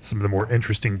some of the more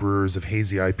interesting brewers of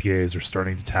hazy IPAs are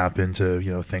starting to tap into,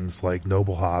 things like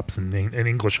noble hops and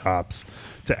English hops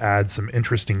to add some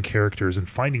interesting characters and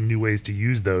finding new ways to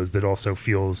use those that also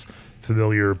feels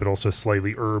familiar but also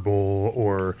slightly herbal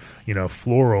or,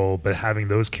 floral, but having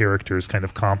those characters kind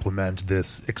of complement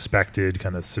this expected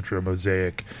kind of Citra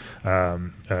Mosaic,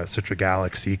 Citra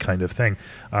Galaxy kind of thing.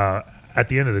 At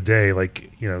the end of the day,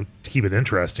 to keep it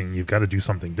interesting, you've got to do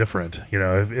something different.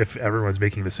 If everyone's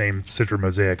making the same Citra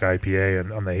Mosaic IPA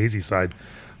and on the hazy side,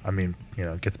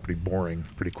 it gets pretty boring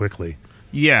pretty quickly.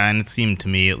 Yeah, and it seemed to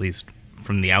me, at least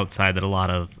from the outside, that a lot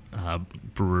of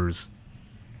brewers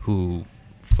who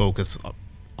focus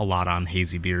a lot on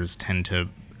hazy beers tend to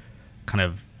kind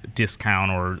of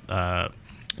discount or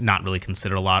not really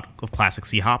consider a lot of classic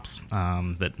C hops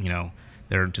that,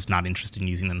 they're just not interested in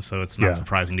using them. So it's not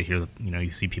surprising to hear that, you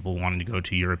see people wanting to go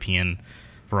to European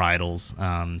varietals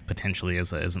potentially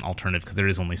as an alternative because there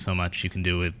is only so much you can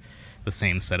do with the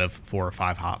same set of 4 or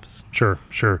 5 hops. Sure.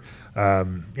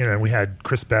 We had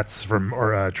Chris Betts from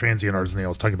Transient Arts and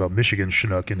Ales talking about Michigan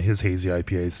Chinook and his hazy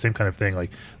IPAs. Same kind of thing,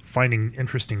 like finding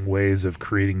interesting ways of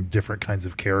creating different kinds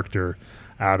of character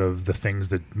out of the things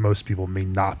that most people may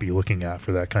not be looking at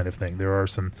for that kind of thing. There are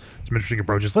some interesting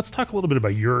approaches. Let's talk a little bit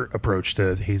about your approach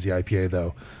to hazy IPA,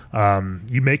 though.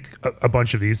 You make a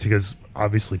bunch of these because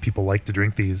obviously people like to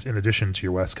drink these in addition to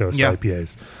your West Coast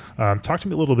IPAs. Talk to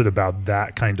me a little bit about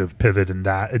that kind of pivot and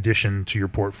that addition to your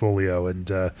portfolio and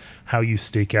how you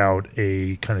stake out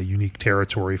a kind of unique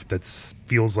territory that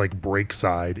feels like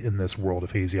Breakside in this world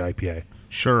of hazy IPA.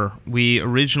 Sure. We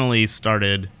originally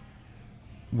started,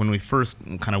 when we first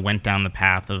kind of went down the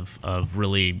path of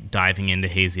really diving into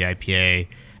hazy IPA,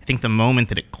 I think the moment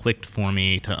that it clicked for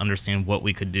me to understand what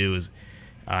we could do is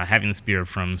having this beer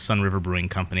from Sun River Brewing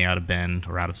Company out of Bend,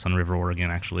 or out of Sun River,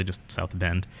 Oregon, actually, just south of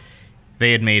Bend.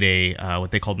 They had made a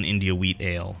what they called an India wheat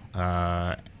ale,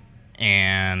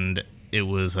 and it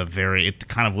was it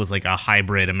kind of was like a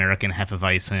hybrid American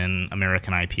Hefeweizen,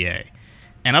 American IPA.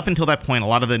 And up until that point, a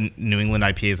lot of the New England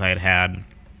IPAs I had had,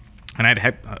 and I'd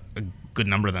had a good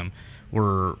number of them,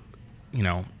 were,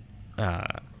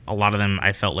 a lot of them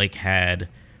I felt like had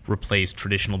replaced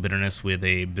traditional bitterness with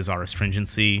a bizarre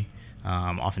astringency.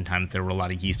 Oftentimes there were a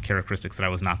lot of yeast characteristics that I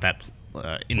was not that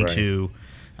into.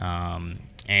 Right.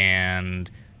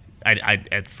 And I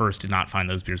at first did not find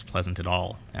those beers pleasant at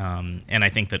all. And I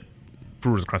think that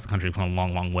brewers across the country have come a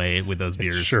long, long way with those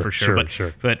beers Sure, for sure.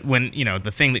 sure. But when,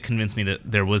 the thing that convinced me that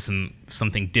there was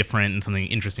something different and something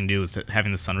interesting to do was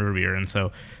having the Sun River beer. And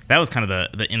so that was kind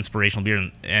of the inspirational beer.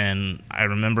 And I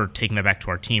remember taking that back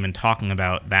to our team and talking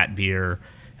about that beer.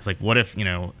 It's like, what if,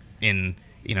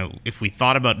 if we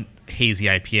thought about hazy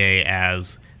IPA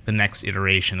as the next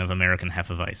iteration of American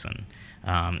Hefeweizen,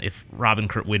 if Rob and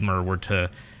Kurt Widmer were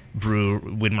to brew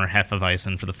Widmer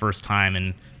Hefeweizen for the first time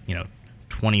in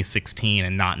 2016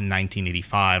 and not in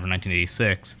 1985 or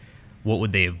 1986, what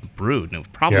would they have brewed? And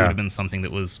it probably would have been something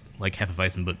that was like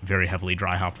Hefeweizen but very heavily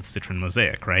dry hopped with Citron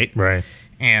Mosaic, right? Right.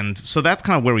 And so that's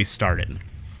kind of where we started.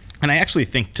 And I actually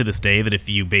think to this day that if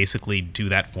you basically do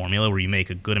that formula where you make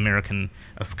a good kind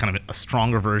of a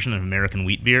stronger version of American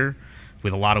wheat beer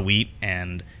with a lot of wheat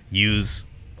and use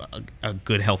a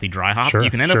good healthy dry hop,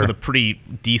 you can end up with a pretty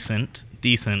decent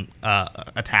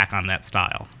attack on that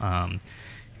style.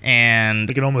 And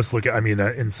you can almost look at,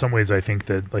 in some ways I think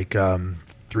that like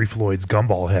Three Floyd's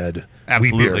Gumball Head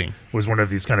wheat beer was one of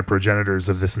these kind of progenitors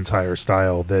of this entire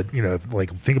style that,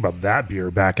 think about that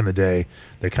beer back in the day.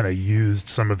 They kind of used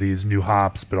some of these new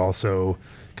hops, but also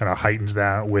kind of heightened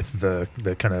that with the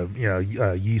kind of,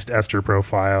 yeast ester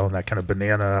profile and that kind of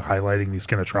banana highlighting these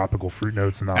kind of tropical fruit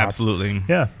notes in the hops. Absolutely.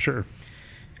 Yeah, sure.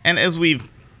 And as we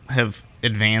have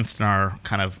advanced in our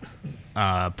kind of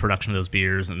production of those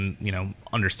beers and,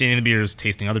 understanding the beers,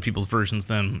 tasting other people's versions of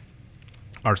them,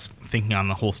 our thinking on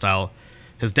the whole style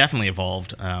has definitely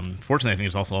evolved. Fortunately, I think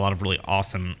there's also a lot of really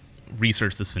awesome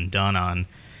research that's been done on,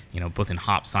 both in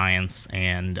hop science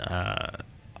and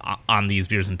on these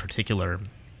beers in particular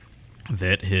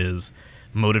that has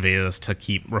motivated us to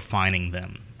keep refining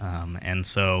them. And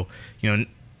so,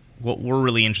 what we're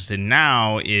really interested in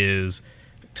now is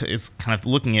kind of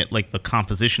looking at like the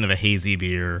composition of a hazy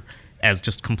beer as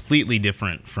just completely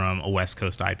different from a West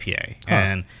Coast IPA. Huh.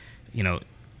 And,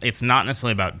 it's not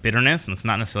necessarily about bitterness and it's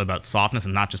not necessarily about softness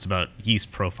and not just about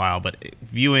yeast profile, but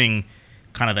viewing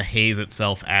kind of the haze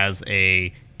itself as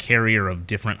a carrier of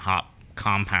different hop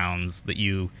compounds that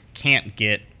you can't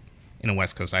get in a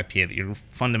West Coast IPA, that you're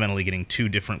fundamentally getting two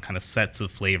different kind of sets of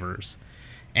flavors.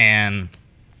 And,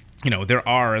 there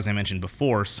are, as I mentioned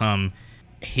before, some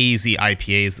hazy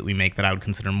IPAs that we make that I would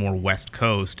consider more West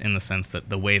Coast in the sense that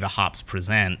the way the hops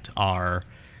present are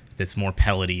it's more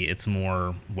pellety, it's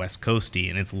more West Coasty,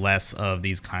 and it's less of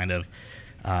these kind of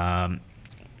I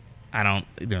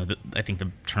think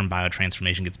the term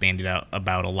biotransformation gets bandied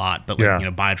about a lot, but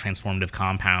biotransformative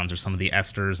compounds or some of the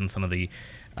esters and some of the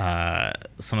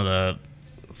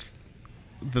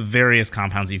various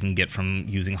compounds that you can get from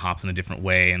using hops in a different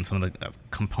way, and some of the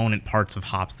component parts of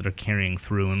hops that are carrying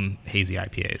through in hazy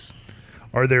IPAs.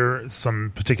 Are there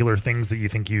some particular things that you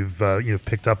think you've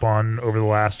picked up on over the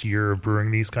last year of brewing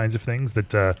these kinds of things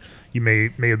that you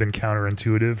may have been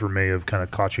counterintuitive or may have kind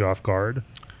of caught you off guard?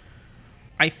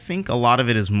 I think a lot of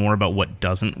it is more about what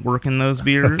doesn't work in those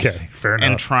beers. Okay, fair enough.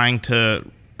 And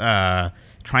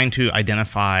trying to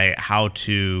identify how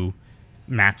to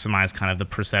maximize kind of the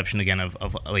perception again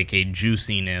of like a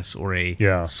juiciness or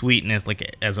a sweetness,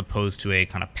 like as opposed to a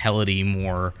kind of pellety,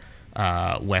 more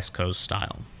West Coast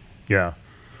style. Yeah.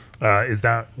 Is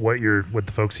that what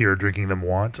the folks here drinking them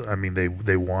want? I mean,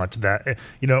 they want that,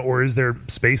 or is there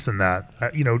space in that?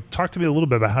 Talk to me a little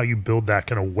bit about how you build that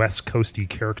kind of West Coasty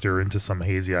character into some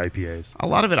hazy IPAs. A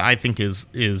lot of it, I think, is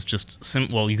just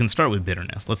well, you can start with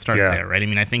bitterness. Let's start there, right? I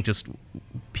mean, I think just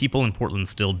people in Portland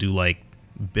still do like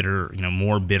bitter,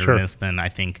 more bitterness than I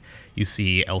think you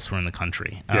see elsewhere in the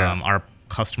country. Yeah. Our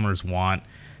customers want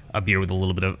a beer with a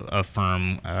little bit of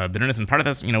firm bitterness, and part of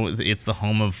that's, it's the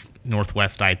home of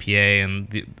Northwest IPA,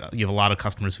 and you have a lot of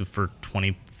customers who for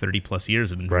 20, 30 plus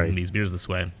years have been drinking these beers this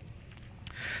way.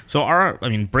 So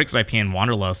Breaks IPA and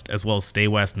Wanderlust, as well as Stay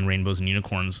West and Rainbows and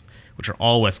Unicorns, which are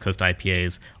all West Coast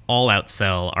IPAs, all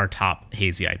outsell our top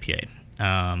hazy IPA.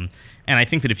 And I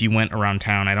think that if you went around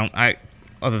town,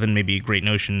 other than maybe Great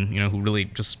Notion, who really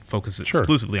just focuses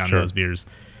exclusively on those beers,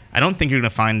 I don't think you're going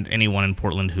to find anyone in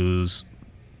Portland who's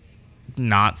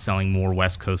not selling more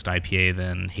West Coast IPA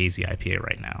than hazy IPA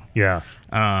right now. Yeah.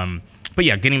 But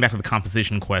yeah, getting back to the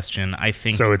composition question, I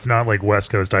think... So it's not like West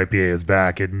Coast IPA is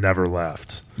back. It never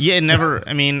left. Yeah, it never...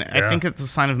 I mean, I think it's a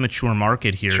sign of a mature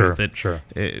market here is that,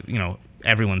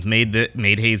 everyone's made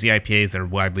hazy IPAs. They're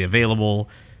widely available,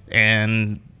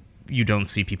 and you don't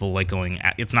see people like going...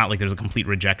 It's not like there's a complete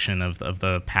rejection of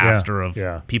the past or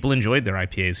of... People enjoyed their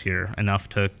IPAs here enough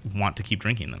to want to keep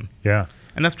drinking them. Yeah.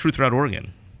 And that's true throughout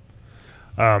Oregon.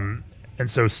 And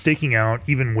so staking out,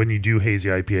 even when you do hazy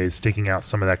IPAs, staking out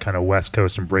some of that kind of West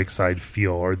Coast and Breakside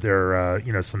feel, are there,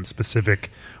 some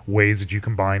specific ways that you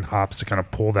combine hops to kind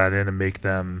of pull that in and make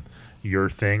them,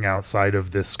 your thing outside of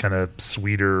this kind of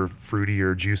sweeter,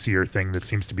 fruitier, juicier thing that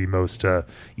seems to be most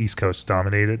East Coast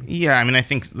dominated? Yeah, I mean, I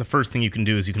think the first thing you can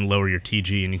do is you can lower your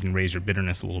TG and you can raise your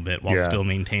bitterness a little bit while still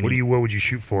maintaining. What would you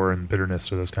shoot for in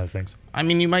bitterness or those kind of things? I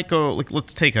mean, you might go, like,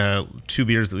 let's take two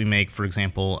beers that we make, for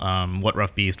example, What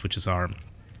Rough Beast, which is our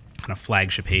kind of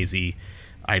flagship hazy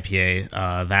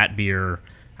IPA. That beer,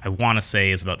 I want to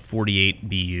say, is about 48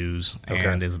 BUs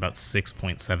and is about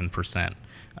 6.7%.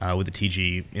 With a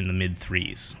TG in the mid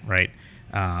threes, right?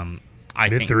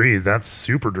 Mid threes, that's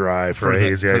super dry for a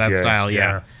hazy IPA. For that style,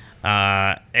 yeah.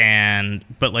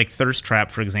 But like Thirst Trap,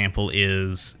 for example,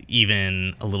 is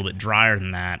even a little bit drier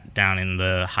than that, down in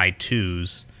the high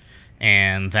twos,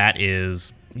 and that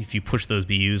is, if you push those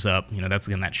BUs up, that's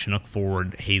again that Chinook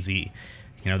forward hazy.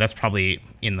 That's probably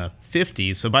in the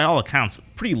 50s. So by all accounts,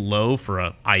 pretty low for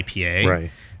a IPA,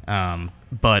 right?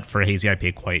 But for a hazy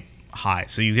IPA, quite high.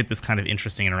 So you get this kind of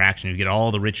interesting interaction. You get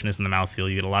all the richness in the mouthfeel.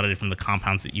 You get a lot of the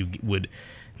compounds that you would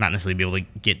not necessarily be able to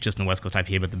get just in a West Coast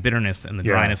IPA, but the bitterness and the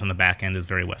dryness on the back end is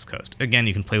very West Coast. Again,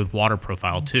 you can play with water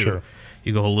profile too. Sure.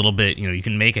 You go a little bit, you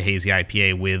can make a hazy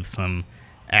IPA with some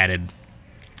added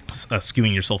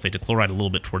skewing your sulfate to chloride a little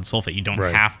bit towards sulfate. You don't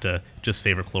have to just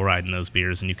favor chloride in those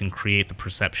beers, and you can create the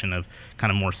perception of kind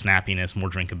of more snappiness, more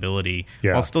drinkability,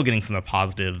 while still getting some of the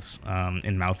positives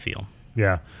in mouthfeel.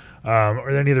 Yeah.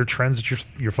 Are there any other trends that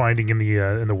you're finding in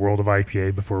the world of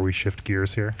IPA before we shift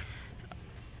gears here?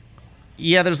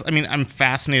 Yeah, I'm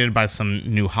fascinated by some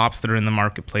new hops that are in the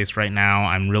marketplace right now.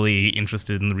 I'm really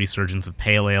interested in the resurgence of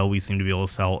pale ale. We seem to be able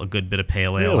to sell a good bit of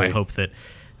pale ale. Really? I hope that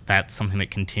that's something that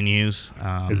continues.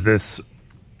 Is this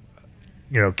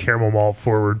caramel malt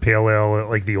forward pale ale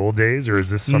like the old days, or is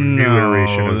this some new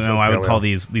iteration of No, I would call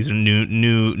ale? these are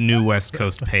new West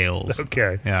Coast pales.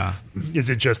 Okay. Yeah. Is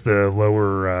it just the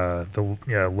lower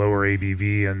lower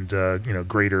ABV and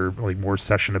greater, like, more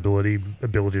session ability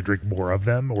to drink more of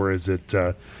them, or is it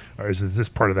this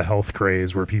part of the health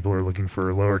craze where people are looking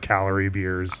for lower calorie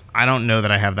beers? I don't know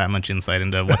that I have that much insight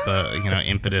into what the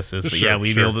impetus is, but Sure,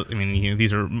 we'd be able to. I mean,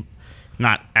 these are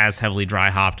not as heavily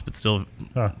dry hopped, but still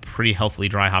pretty healthily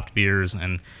dry hopped beers,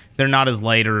 and they're not as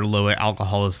light or low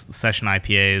alcohol as session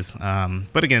IPAs.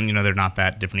 But again, they're not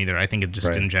that different either. I think it just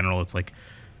in general, it's like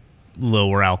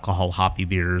lower alcohol hoppy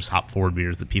beers, hop forward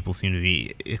beers that people seem to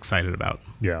be excited about.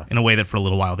 Yeah. In a way that for a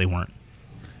little while they weren't.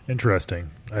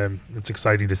 Interesting. It's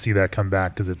exciting to see that come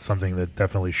back because it's something that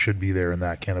definitely should be there in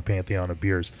that kind of pantheon of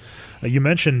beers. You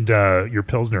mentioned your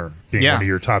Pilsner being one of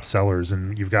your top sellers,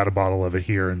 and you've got a bottle of it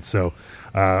here. And so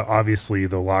obviously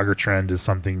the lager trend is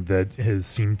something that has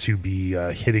seemed to be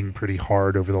hitting pretty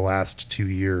hard over the last 2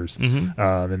 years. Mm-hmm.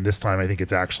 And this time I think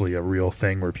it's actually a real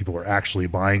thing where people are actually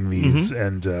buying these. Mm-hmm.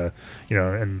 And,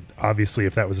 and obviously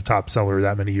if that was a top seller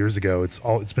that many years ago, it's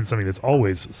been something that's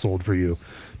always sold for you.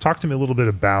 Talk to me a little bit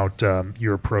about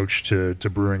your approach to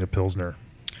brewing a Pilsner.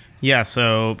 Yeah,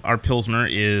 so our Pilsner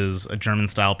is a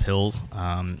German-style Pils.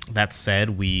 That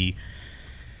said,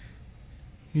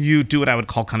 you do what I would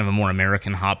call kind of a more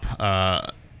American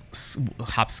hop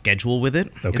schedule with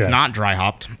it. Okay. It's not dry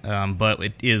hopped, but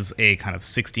it is a kind of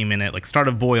 60-minute, like start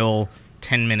of boil,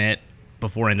 10-minute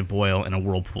before end of boil, and a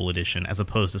whirlpool edition, as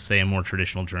opposed to, say, a more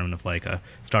traditional German of like a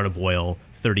start of boil,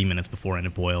 30 minutes before end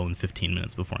of boil, and 15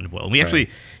 minutes before end of boil. And we actually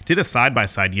did a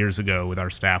side-by-side years ago with our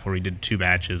staff where we did 2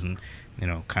 batches, and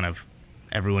kind of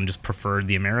everyone just preferred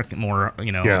the American,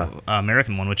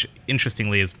 American one, which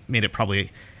interestingly has made it probably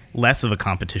less of a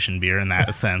competition beer in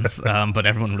that sense, but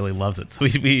everyone really loves it. So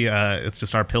we it's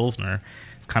just our Pilsner.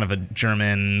 It's kind of a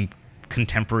German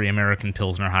contemporary American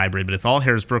Pilsner hybrid, but it's all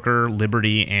Hersbrucker,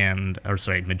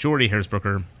 majority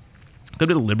Hersbrucker, a good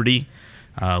bit of Liberty,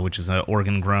 which is an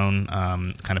Oregon-grown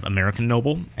kind of American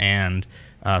noble, and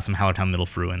some Hallertau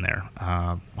Mittelfrüh in there.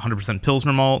 100%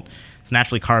 Pilsner malt. It's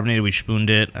naturally carbonated. We spooned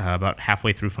it about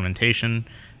halfway through fermentation.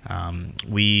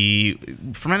 We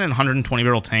ferment in 120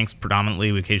 barrel tanks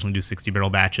predominantly. We occasionally do 60 barrel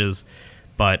batches,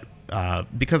 but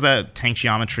because of that tank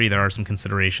geometry, there are some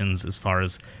considerations as far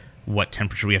as what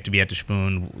temperature we have to be at to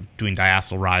spoon, doing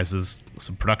diacetyl rises,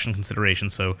 some production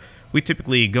considerations. So we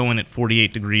typically go in at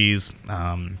 48 degrees,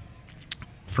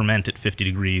 ferment at 50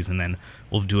 degrees, and then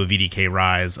we'll do a VDK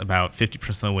rise about 50%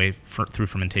 of the way through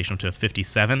fermentation to a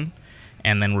 57,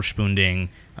 and then we're spooning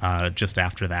just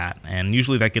after that. And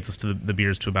usually that gets us to the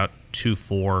beers to about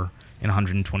 2.4 in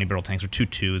 120 barrel tanks, or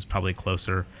 2.2 is probably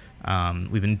closer.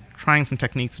 We've been trying some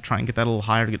techniques to try and get that a little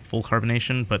higher to get full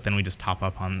carbonation, but then we just top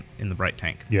up in the bright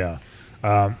tank. Yeah.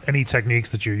 Any techniques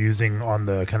that you're using on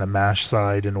the kind of mash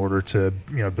side in order to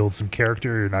build some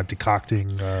character? You're not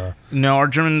decocting. No, our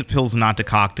German Pils not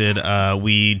decocted.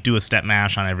 We do a step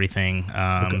mash on everything,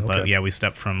 but yeah, we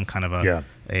step from kind of a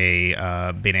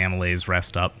beta amylase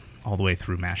rest up all the way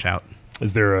through mash out.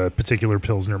 Is there a particular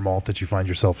Pilsner malt that you find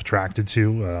yourself attracted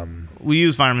to? We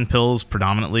use Weyermann Pils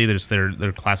predominantly. There's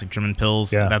their classic German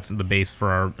Pils. Yeah. That's the base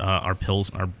for our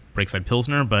Pils, our Breakside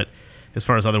Pilsner. But as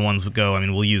far as other ones would go, I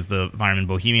mean, we'll use the Weyermann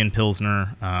Bohemian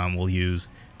Pilsner. We'll use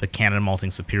the Canada Malting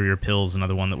Superior Pils,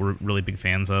 another one that we're really big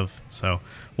fans of. So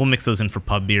we'll mix those in for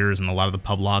pub beers, and a lot of the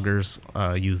pub lagers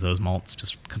use those malts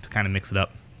just to kind of mix it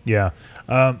up. Yeah.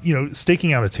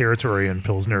 Staking out a territory in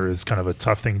Pilsner is kind of a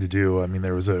tough thing to do. I mean,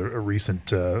 there was a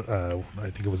recent, I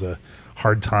think it was a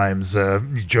Hard Times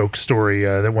joke story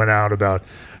that went out about,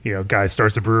 guy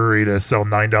starts a brewery to sell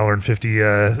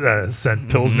 $9.50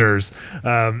 Pilsners.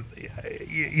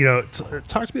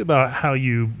 Talk to me about how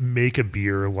you make a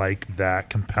beer like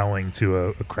that compelling to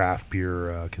a craft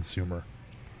beer consumer.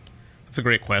 That's a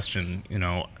great question.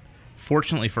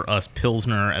 Fortunately for us,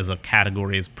 Pilsner as a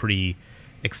category is pretty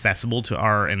accessible to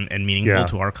our and meaningful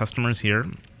to our customers here.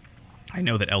 I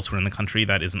know that elsewhere in the country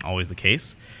that isn't always the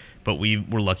case, but we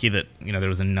were lucky that there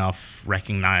was enough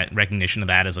recognition of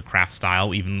that as a craft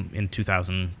style even in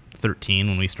 2013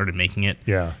 when we started making it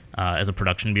as a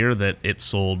production beer, that it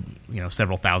sold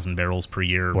several thousand barrels per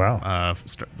year. Wow.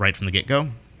 Right from the get-go.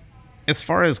 As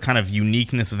far as kind of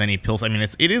uniqueness of any Pils, I mean, I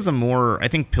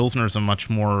think Pilsner is a much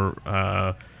more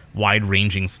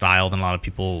wide-ranging style than a lot of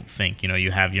people think. You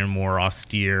have your more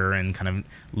austere and kind of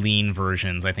lean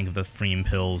versions. I think of the Freem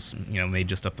Pils, made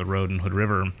just up the road in Hood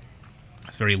River.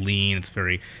 It's very lean. It's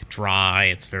very dry.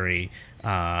 It's very,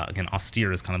 again,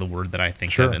 austere is kind of the word that I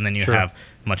think of. And then you have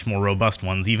much more robust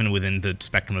ones, even within the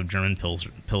spectrum of German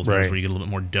Pilsners, where you get a little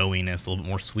bit more doughiness, a little bit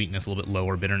more sweetness, a little bit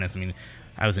lower bitterness. I mean,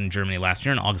 I was in Germany last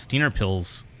year, and Augustiner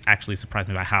Pils actually surprised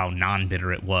me by how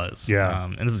non-bitter it was. Yeah.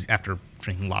 And this was after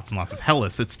drinking lots and lots of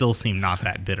Helles. It still seemed not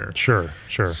that bitter. Sure.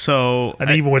 So,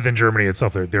 even within Germany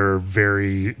itself, there are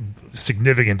very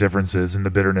significant differences in the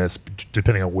bitterness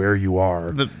depending on where you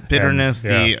are. The bitterness,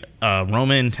 the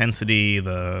aroma intensity,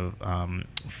 the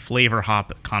flavor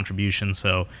hop contribution.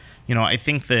 So, I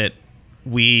think that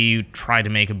we try to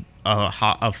make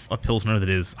a Pilsner that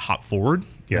is hop forward,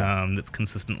 that's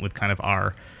consistent with kind of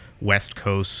our West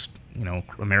Coast,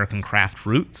 American craft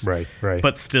roots, right,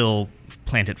 but still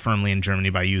plant it firmly in Germany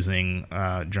by using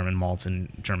German malts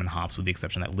and German hops, with the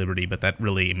exception of that Liberty. But that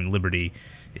really, Liberty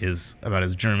is about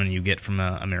as German you get from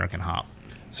an American hop.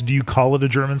 So do you call it a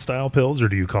German-style Pils, or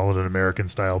do you call it an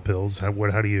American-style Pils?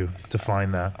 How do you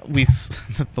define that?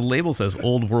 The label says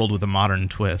Old World with a Modern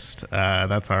Twist.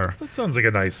 That sounds like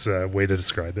a nice way to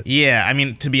describe it. Yeah,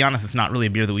 to be honest, it's not really a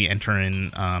beer that we enter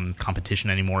in competition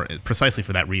anymore, precisely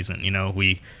for that reason.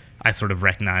 I sort of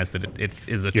recognize that it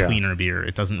is a tweener beer.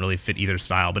 It doesn't really fit either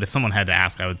style. But if someone had to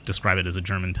ask, I would describe it as a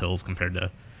German Pils compared to...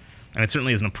 And it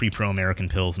certainly isn't a pre-pro-American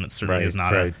Pils, and it certainly is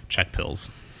not a Czech Pils.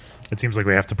 It seems like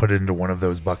we have to put it into one of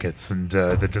those buckets, and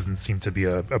there doesn't seem to be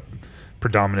a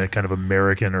predominant kind of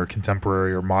American or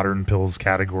contemporary or modern Pils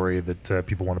category that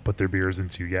people want to put their beers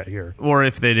into yet here. Or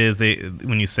if it is,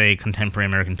 when you say contemporary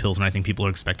American Pils, and I think people are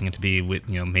expecting it to be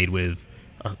made with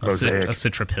a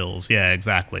Citra Pils. Yeah,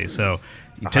 exactly. So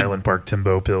Highland Park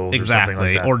Timbo Pils, exactly, or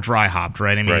something like that. Or dry hopped,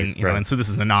 right? Right. And so this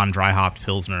is a non-dry hopped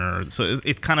Pilsner. So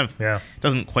it kind of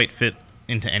doesn't quite fit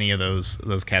into any of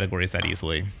those categories that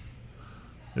easily.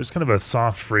 There's kind of a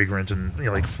soft, fragrant, and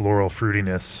like floral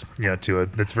fruitiness, to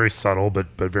it. That's very subtle, but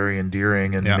very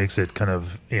endearing, and makes it kind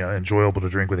of enjoyable to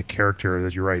drink with a character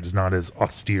that, you're right, is not as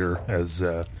austere as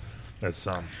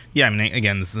some. Yeah,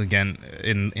 again, this is in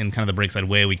kind of the Breakside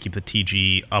way. We keep the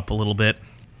TG up a little bit.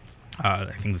 I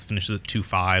think this finishes at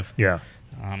 2.5. Yeah,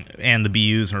 and the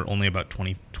BUs are only about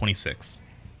 26.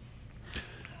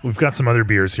 We've got some other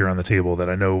beers here on the table that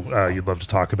I know you'd love to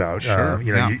talk about. Sure.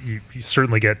 You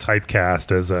certainly get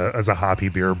typecast as a hoppy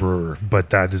beer brewer, but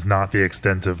that is not the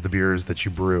extent of the beers that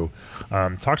you brew.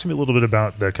 Talk to me a little bit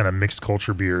about the kind of mixed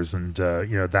culture beers and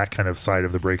that kind of side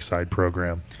of the Breakside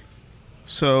program.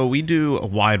 So we do a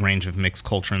wide range of mixed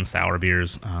culture and sour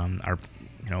beers.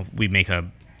 We make a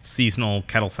seasonal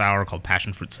kettle sour called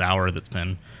Passion Fruit Sour that's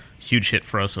been a huge hit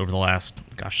for us over the last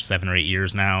 7 or 8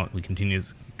 years now. We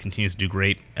continues to do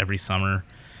great every summer.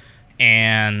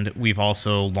 And we've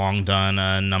also long done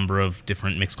a number of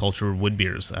different mixed culture wood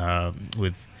beers.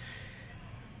 With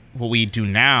what we do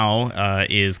now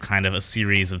is kind of a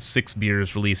series of 6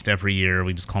 beers released every year.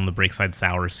 We just call them the Breakside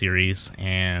Sour series,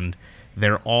 and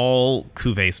they're all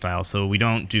cuvee style, so we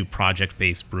don't do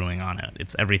project-based brewing on it.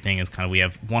 It's everything is kind of, we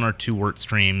have 1 or 2 wort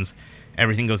streams,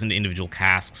 Everything goes into individual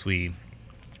casks. We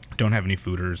don't have any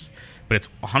foeders, but it's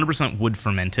 100% wood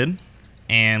fermented,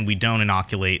 and we don't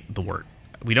inoculate the wort.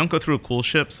 We don't go through a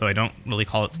coolship, so I don't really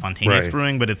call it spontaneous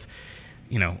brewing, but it's,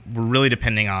 we're really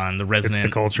depending on the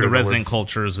resident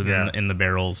cultures within in the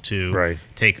barrels to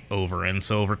take over. And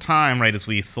so over time, right, as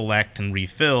we select and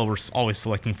refill, we're always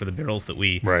selecting for the barrels that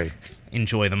we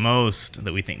enjoy the most,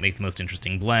 that we think make the most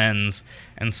interesting blends.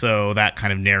 And so that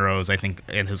kind of narrows, I think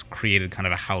it has created kind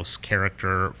of a house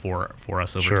character for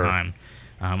us over time,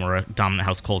 or a dominant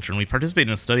house culture. And we participated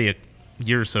in a study a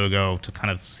year or so ago to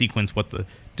kind of sequence what the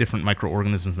different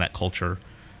microorganisms in that culture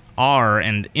are.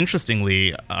 And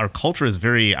interestingly, our culture is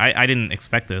very, I didn't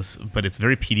expect this, but it's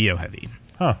very PDO heavy.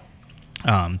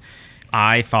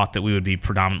 I thought that we would be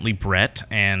predominantly Brett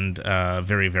and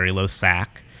very, very low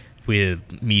SAC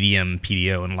with medium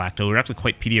PDO and lacto. We're actually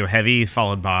quite PDO heavy,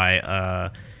 followed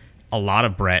by a lot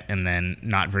of Brett, and then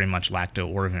not very much lacto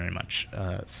or very much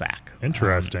SAC.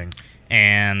 Interesting.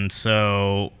 And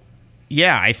so,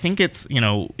 I think it's,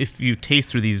 if you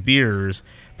taste through these beers,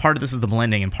 part of this is the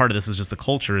blending and part of this is just the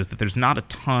culture, is that there's not a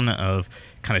ton of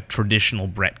kind of traditional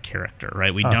Brett character,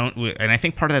 right? And I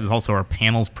think part of that is also our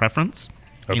panel's preference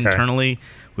internally.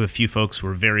 We have a few folks who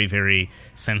are very, very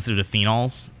sensitive to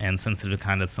phenols and sensitive to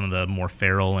kind of some of the more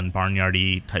feral and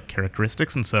barnyardy type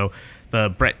characteristics. And so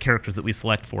the Brett characters that we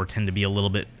select for tend to be a little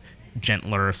bit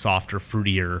gentler, softer,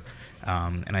 fruitier.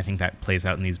 And I think that plays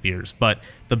out in these beers. But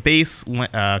the base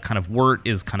kind of wort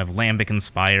is kind of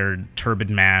lambic-inspired turbid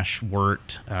mash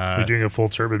wort. We're doing a full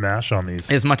turbid mash on these.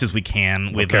 As much as we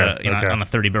can with on a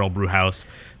 30-barrel brew house.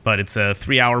 But it's a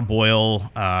 3-hour boil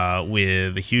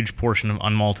with a huge portion of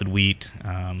unmalted wheat.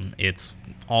 It's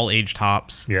all aged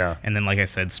hops. Yeah. And then, like I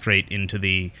said, straight into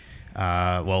the...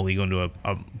 we go into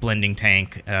a blending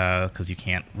tank because you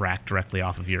can't rack directly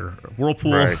off of your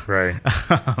whirlpool. Right.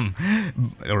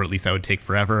 Or at least that would take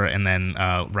forever. And then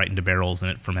right into barrels,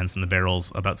 and it ferments in the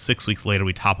barrels. About 6 weeks later,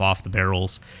 we top off the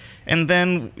barrels. And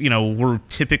then, we're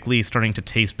typically starting to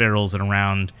taste barrels at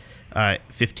around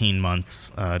 15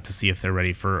 months to see if they're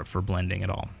ready for blending at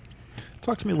all.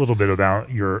 Talk to me a little bit about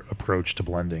your approach to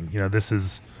blending. This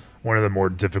is one of the more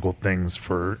difficult things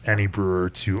for any brewer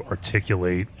to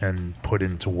articulate and put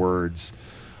into words.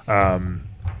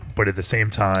 But at the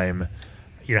same time,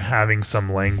 having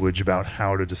some language about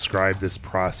how to describe this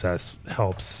process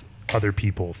helps other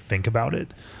people think about it.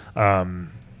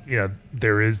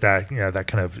 There is that, that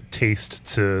kind of taste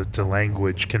to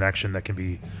language connection that can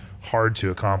be hard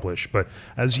to accomplish. But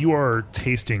as you are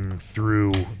tasting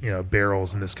through,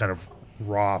 barrels and this kind of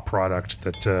raw product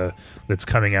that's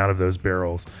coming out of those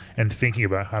barrels and thinking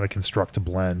about how to construct a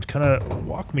blend, kind of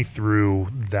walk me through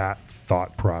that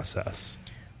thought process.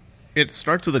 It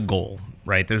starts with a goal,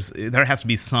 right? There has to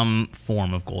be some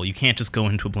form of goal. You can't just go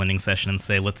into a blending session and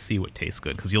say, let's see what tastes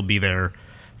good, because you'll be there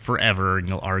forever and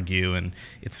you'll argue, and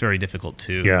it's very difficult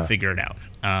to figure it out.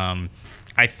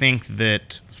 I think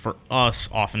that for us,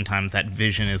 oftentimes that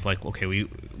vision is like, okay,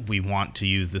 we want to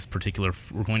use this particular,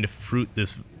 we're going to fruit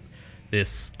this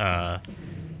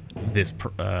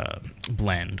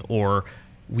blend, or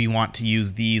we want to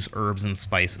use these herbs and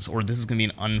spices, or this is going to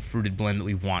be an unfruited blend that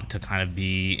we want to kind of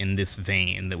be in this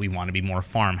vein, that we want to be more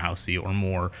farmhousey or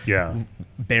more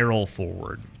barrel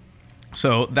forward.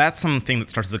 So that's something that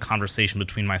starts as a conversation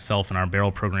between myself and our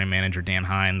barrel program manager, Dan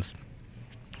Hines.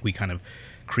 We kind of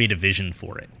create a vision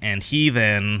for it. And he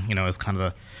then, is kind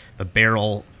of the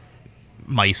barrel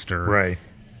meister. Right.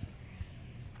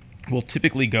 Will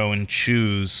typically go and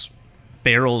choose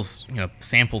barrels,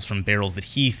 samples from barrels that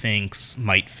he thinks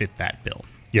might fit that bill.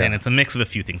 Yeah. And it's a mix of a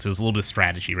few things. There's a little bit of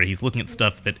strategy, right? He's looking at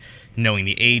stuff that, knowing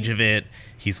the age of it,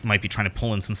 might be trying to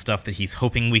pull in some stuff that he's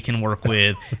hoping we can work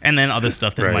with, and then other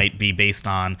stuff that might be based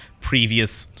on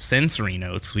previous sensory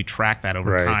notes. We track that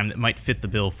over time that might fit the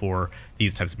bill for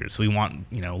these types of beers. So we want,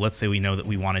 let's say we know that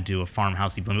we want to do a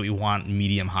farmhousey blend, but we want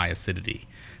medium-high acidity.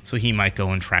 So he might go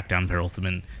and track down barrels that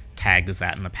have been tagged as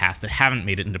that in the past that haven't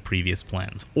made it into previous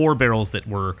blends, or barrels that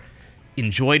were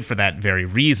enjoyed for that very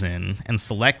reason and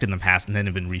selected in the past and then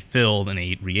have been refilled and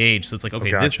re-aged. So it's like,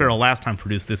 okay, this barrel last time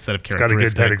produced this set of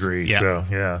characteristics. It's got a good pedigree,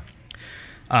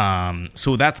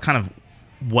 so that's kind of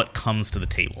what comes to the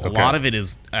table. A lot of it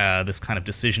is this kind of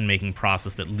decision-making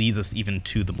process that leads us even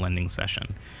to the blending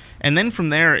session. And then from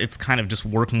there, it's kind of just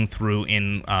working through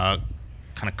in kind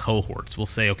of cohorts. We'll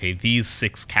say, okay, these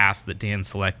 6 casks that Dan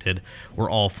selected were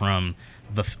all from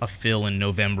a fill in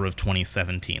November of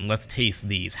 2017. Let's taste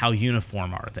these. How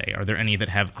uniform are they? Are there any that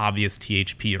have obvious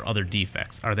THP or other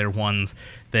defects? Are there ones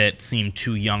that seem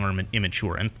too young or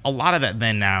immature? And a lot of that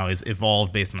then now is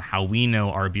evolved based on how we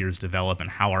know our beers develop and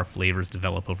how our flavors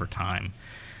develop over time.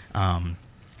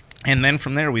 And then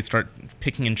from there, we start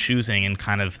picking and choosing and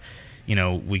kind of,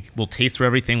 we'll taste through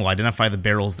everything. We'll identify the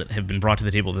barrels that have been brought to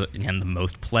the table, that, again, the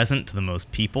most pleasant to the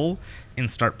most people, and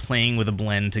start playing with a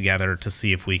blend together to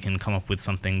see if we can come up with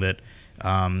something that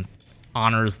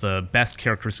honors the best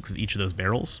characteristics of each of those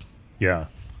barrels. Yeah.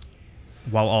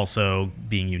 While also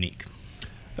being unique.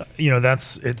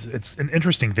 It's an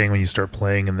interesting thing when you start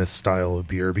playing in this style of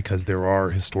beer, because there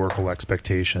are historical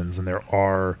expectations and there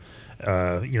are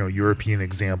European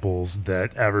examples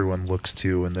that everyone looks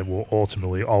to and that will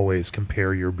ultimately always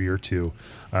compare your beer to.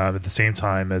 At the same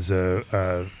time, as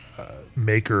a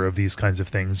maker of these kinds of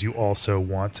things, you also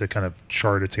want to kind of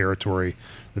chart a territory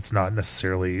that's not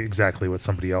necessarily exactly what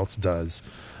somebody else does.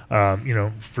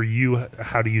 For you,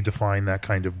 how do you define that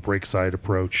kind of breakside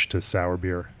approach to sour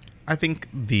beer? I think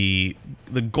the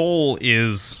goal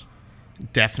is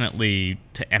definitely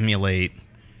to emulate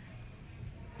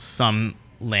some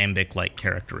lambic-like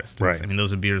characteristics. Right. I mean,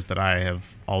 those are beers that I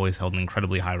have always held in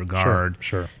incredibly high regard.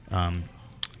 Sure.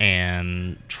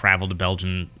 And traveled to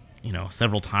Belgium,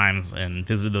 several times and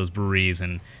visited those breweries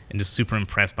and just super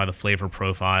impressed by the flavor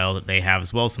profile that they have,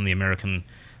 as well as some of the American,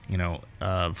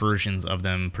 versions of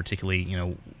them,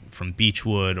 particularly, from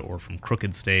Beechwood or from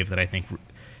Crooked Stave that I think,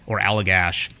 or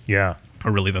Allagash. Yeah.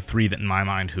 Are really the three that in my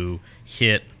mind who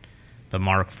hit the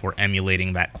mark for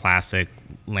emulating that classic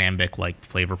lambic-like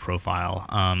flavor profile,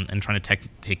 and trying to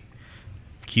take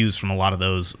cues from a lot of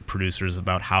those producers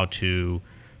about how to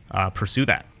pursue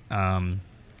that.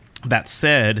 That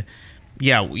said,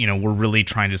 we're really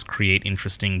trying to just create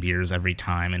interesting beers every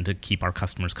time and to keep our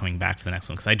customers coming back to the next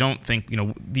one. Because I don't think,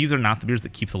 these are not the beers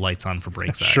that keep the lights on for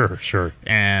Breakside. Sure.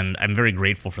 And I'm very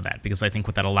grateful for that, because I think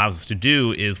what that allows us to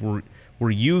do is we're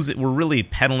really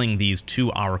peddling these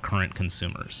to our current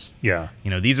consumers. Yeah.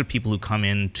 These are people who come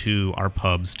into our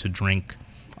pubs to drink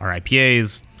our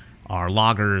IPAs, our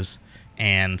lagers,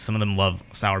 and some of them love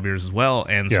sour beers as well.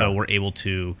 And so we're able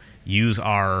to use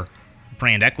our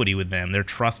brand equity with them. They're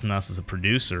trusting us as a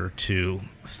producer to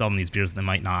sell them these beers that they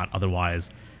might not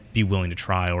otherwise be willing to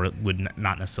try, or would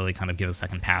not necessarily kind of give a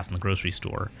second pass in the grocery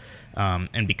store.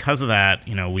 And because of that,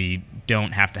 we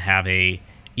don't have to have a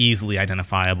easily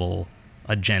identifiable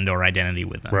agenda or identity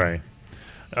with them. Right.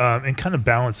 And kind of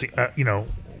balancing,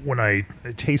 when I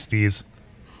taste these,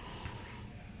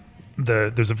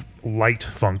 there's a light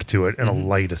funk to it and a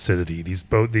light acidity. These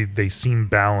both they seem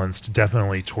balanced,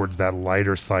 definitely towards that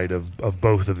lighter side of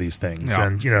both of these things. Yeah.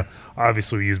 And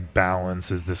obviously we use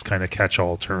balance as this kind of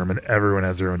catch-all term, and everyone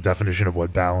has their own definition of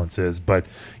what balance is. But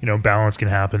balance can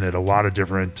happen at a lot of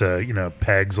different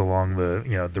pegs along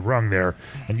the rung there.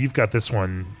 And you've got this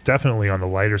one definitely on the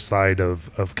lighter side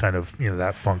of kind of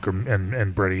that funk and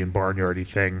bready and barnyardy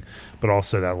thing, but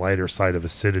also that lighter side of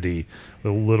acidity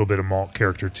with a little bit of malt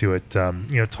character to it.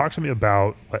 Talk to me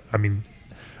about,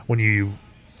 when you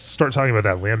start talking about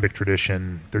that lambic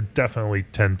tradition, they definitely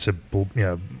tend to,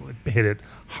 hit it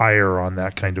higher on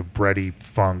that kind of bready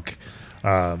funk,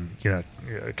 kind of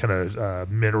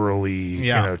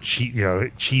minerally,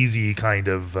 cheesy kind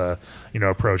of,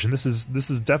 approach. And this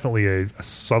is definitely a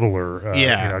subtler,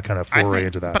 kind of foray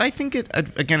into that. But I think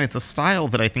it's a style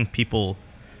that I think people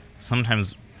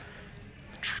sometimes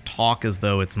talk as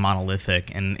though it's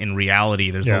monolithic, and in reality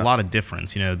there's a lot of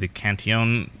difference. The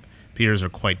Cantillon beers are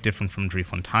quite different from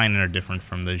Driefontein and are different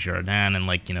from the Girardin,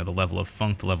 and the level of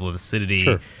funk, the level of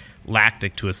acidity,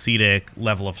 lactic to acetic,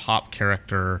 level of hop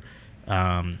character,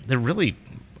 they're really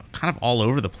kind of all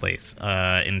over the place.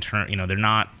 They're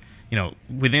not,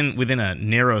 within a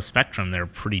narrow spectrum, they're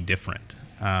pretty different.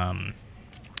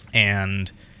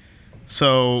 And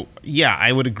so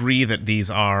I would agree that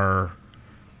these are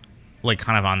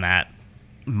kind of on that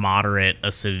moderate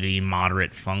acidity,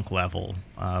 moderate funk level,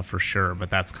 for sure. But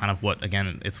that's kind of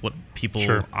it's what people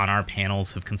on our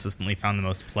panels have consistently found the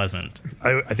most pleasant.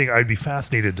 I think I'd be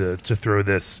fascinated to throw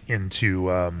this into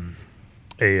a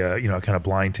kind of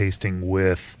blind tasting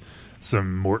with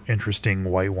some more interesting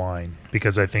white wine,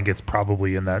 because I think it's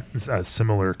probably in that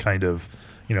similar kind of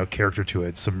character to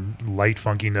it. Some light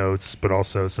funky notes, but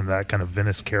also some of that kind of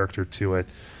vinous character to it.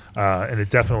 And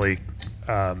it definitely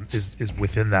is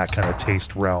within that kind of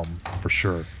taste realm for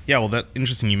sure. Yeah, well, that's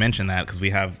interesting you mentioned that, because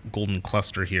we have Golden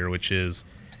Cluster here, which is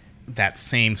that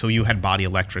same. So you had Body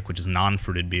Electric, which is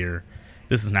non-fruited beer.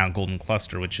 This is now Golden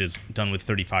Cluster, which is done with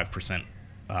 35%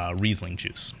 Riesling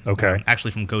juice. Okay.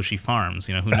 Actually from Goshi Farms.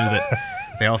 Who knew that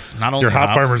they also not only your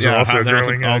hop farmers are also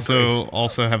growing.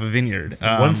 Also have a vineyard.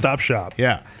 One-stop shop.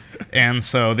 Yeah. And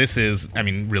so this is,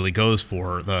 really goes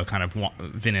for the kind of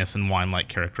vinous and wine-like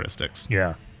characteristics.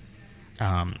 Yeah.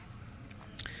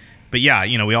 But yeah,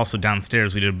 we also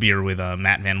downstairs, we did a beer with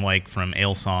Matt Van Wyck from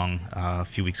Ale Song a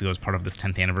few weeks ago as part of this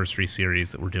 10th anniversary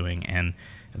series that we're doing. And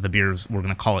the beers, we're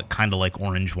going to call it kind of like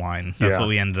orange wine. That's what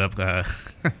we ended up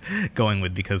going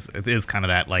with, because it is kind of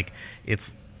that, like,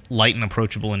 it's light and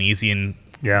approachable and easy and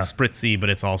spritzy, but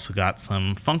it's also got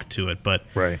some funk to it. But,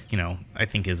 I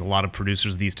think as a lot of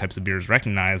producers of these types of beers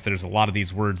recognize, there's a lot of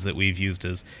these words that we've used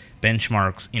as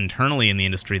benchmarks internally in the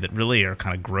industry that really are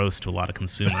kind of gross to a lot of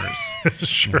consumers.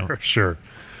 Sure.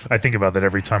 I think about that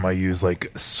every time I use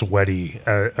like sweaty,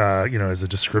 as a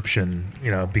description,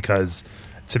 because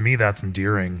to me that's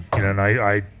endearing, and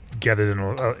I get it in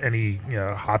any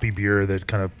hoppy beer that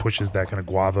kind of pushes that kind of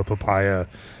guava papaya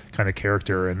kind of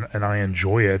character, and I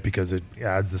enjoy it because it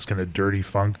adds this kind of dirty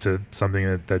funk to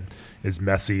something that is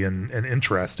messy and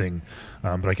interesting.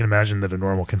 But I can imagine that a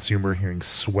normal consumer hearing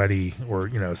sweaty or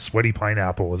sweaty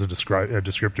pineapple as a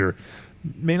descriptor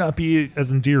may not be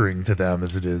as endearing to them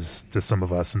as it is to some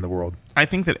of us in the world. I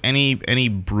think that any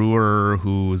brewer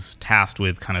who's tasked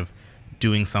with kind of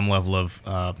doing some level of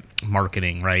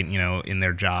marketing, right, in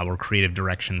their job, or creative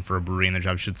direction for a brewery in their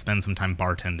job, should spend some time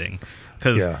bartending,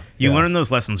 because you learn those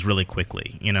lessons really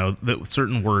quickly. That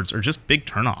certain words are just big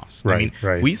turnoffs. Right,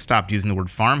 right. We stopped using the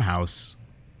word farmhouse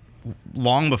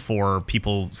long before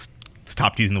people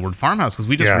stopped using the word farmhouse, because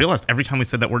we just realized every time we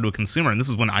said that word to a consumer, and this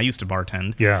is when I used to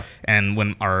bartend, and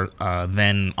when our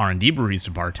then R&D brewery used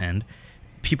to bartend,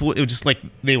 people, it was just like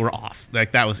they were off.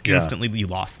 Like that was instantly you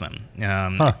lost them.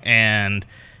 And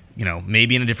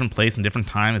maybe in a different place and different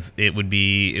time, it would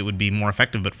be more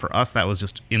effective. But for us, that was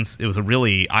just it was a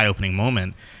really eye-opening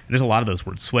moment. And there's a lot of those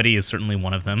words. Sweaty is certainly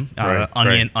one of them.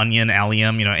 Onion,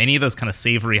 allium. Any of those kind of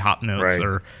savory hop notes.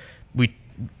 Or we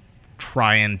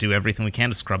try and do everything we can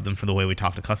to scrub them for the way we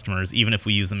talk to customers, even if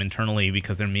we use them internally,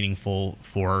 because they're meaningful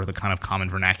for the kind of common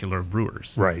vernacular of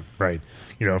brewers. Right.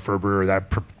 For a brewer, that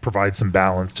provides some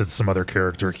balance to some other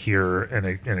character here, and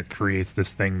it creates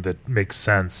this thing that makes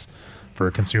sense for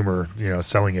a consumer.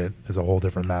 Selling it is a whole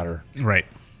different matter. Right.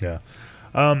 Yeah.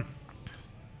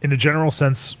 In a general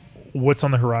sense, what's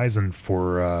on the horizon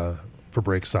for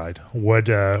Breakside? What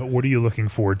are you looking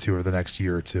forward to over the next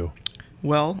year or two?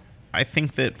 Well, I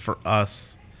think that for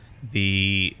us,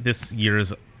 this year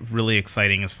is really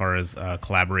exciting as far as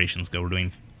collaborations go. We're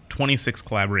doing 26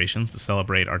 collaborations to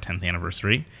celebrate our 10th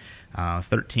anniversary,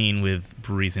 13 with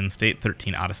breweries in-state,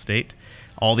 13 out-of-state.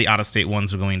 All the out-of-state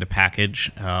ones are going to package.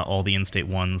 All the in-state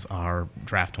ones are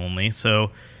draft only.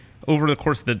 So over the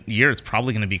course of the year, it's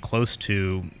probably going to be close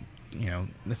to,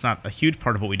 it's not a huge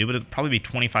part of what we do, but it'll probably be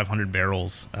 2,500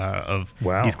 barrels of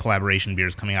these collaboration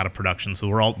beers coming out of production. So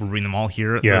we're bringing them all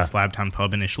here at the Slabtown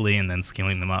Pub initially, and then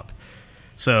scaling them up.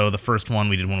 So the first one,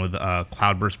 we did one with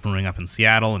Cloudburst Brewing up in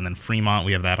Seattle, and then Fremont.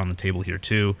 We have that on the table here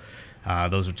too.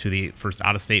 Those are two of the first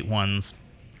out-of-state ones.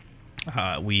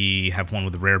 We have one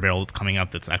with the Rare Barrel that's coming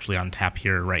up that's actually on tap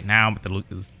here right now, but that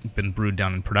has been brewed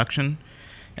down in production.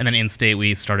 And then in-state,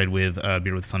 we started with a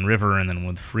beer with Sun River, and then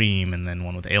with Freem, and then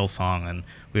one with Ale Song, and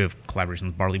we have collaborations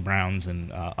with Barley Browns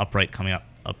and Upright coming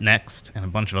up next, and a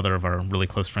bunch of other of our really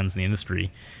close friends in the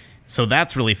industry. So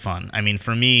that's really fun. I mean,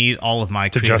 for me, all of my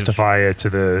to justify it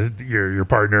to your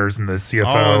partners and the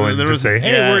CFO, and to say,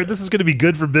 hey, this is going to be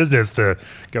good for business to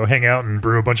go hang out and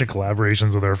brew a bunch of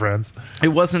collaborations with our friends. It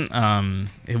wasn't.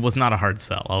 It was not a hard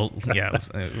sell. It was,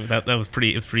 that was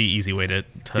pretty. It was a pretty easy way to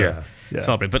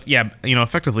celebrate. But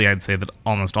effectively, I'd say that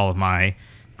almost all of my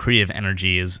creative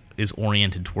energy is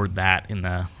oriented toward that in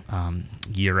the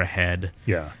year ahead.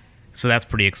 Yeah. So that's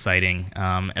pretty exciting.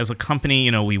 As a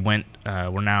company,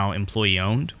 we're now employee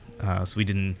owned. So we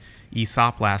did an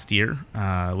ESOP last year,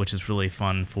 which is really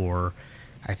fun for,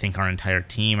 I think, our entire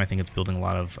team. I think it's building a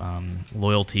lot of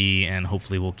loyalty, and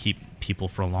hopefully will keep people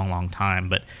for a long, long time.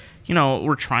 But,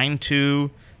 we're trying to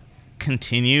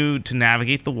continue to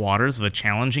navigate the waters of a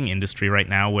challenging industry right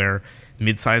now where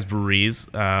mid-sized breweries,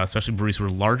 especially breweries who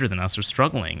are larger than us, are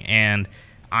struggling. And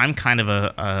I'm kind of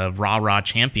a rah-rah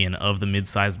champion of the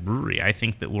mid-sized brewery. I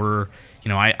think that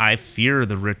I fear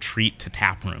the retreat to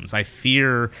tap rooms. I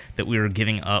fear that we are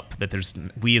giving up,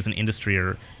 we as an industry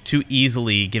are too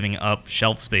easily giving up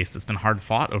shelf space that's been hard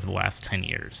fought over the last 10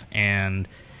 years. And,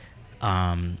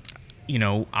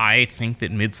 I think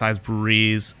that mid-sized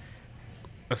breweries,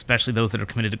 especially those that are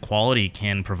committed to quality,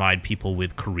 can provide people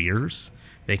with careers.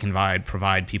 They can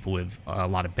provide people with a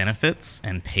lot of benefits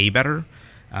and pay better.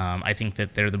 I think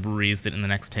that they're the breweries that in the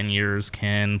next 10 years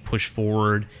can push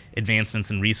forward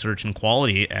advancements in research and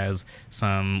quality as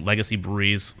some legacy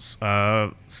breweries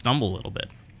stumble a little bit.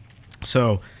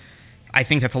 So I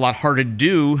think that's a lot harder to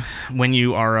do when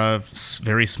you are a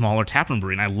very smaller taproom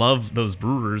brewery. And I love those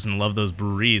brewers and love those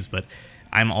breweries, but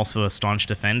I'm also a staunch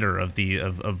defender of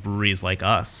of breweries like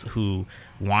us who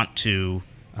want to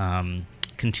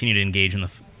continue to engage in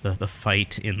the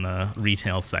fight in the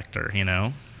retail sector.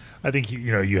 I think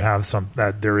you have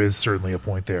that there is certainly a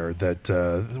point there that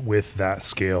with that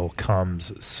scale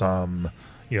comes some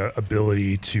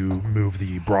ability to move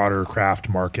the broader craft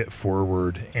market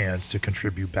forward and to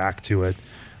contribute back to it,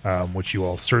 which you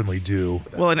all certainly do.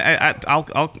 Well, and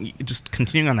I'll just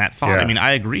continuing on that thought. Yeah. I mean,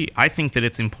 I agree. I think that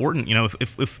it's important.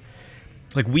 If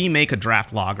like we make a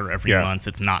draft lager every month,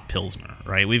 it's not Pilsner,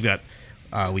 right? We've got.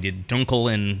 We did Dunkel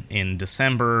in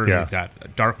December. Yeah. We've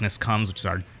got Darkness Comes, which is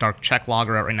our dark Czech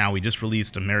lager out right now. We just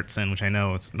released a Märzen, which I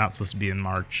know it's not supposed to be in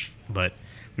March, but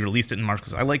we released it in March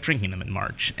because I like drinking them in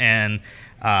March. And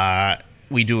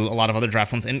we do a lot of other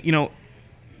draft ones. And,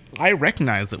 I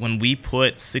recognize that when we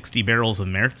put 60 barrels of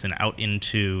Märzen out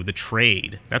into the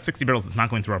trade, that's 60 barrels that's not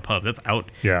going through our pubs. That's out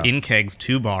in kegs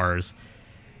to bars,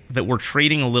 that we're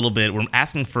trading a little bit. We're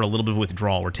asking for a little bit of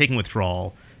withdrawal. We're taking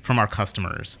withdrawal from our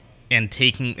customers and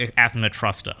asking them to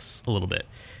trust us a little bit.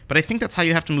 But I think that's how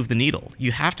you have to move the needle.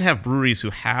 You have to have breweries who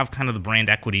have kind of the brand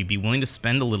equity be willing to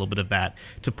spend a little bit of that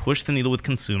to push the needle with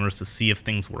consumers to see if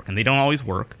things work. And they don't always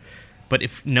work. But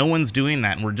if no one's doing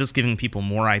that and we're just giving people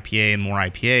more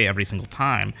IPA every single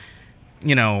time,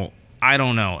 I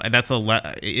don't know.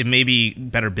 It may be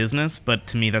better business, but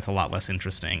to me that's a lot less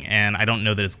interesting. And I don't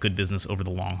know that it's good business over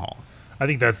the long haul. I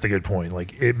think that's the good point.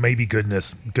 Like, it may be good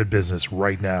business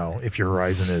right now if your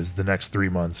horizon is the next 3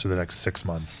 months or the next 6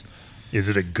 months. Is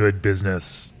it a good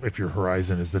business if your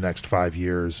horizon is the next 5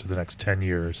 years or the next 10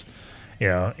 years?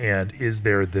 And is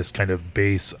there this kind of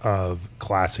base of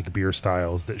classic beer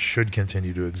styles that should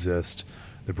continue to exist,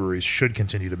 the breweries should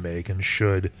continue to make and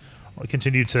should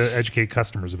continue to educate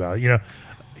customers about?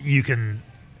 You can,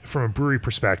 from a brewery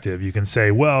perspective, you can say,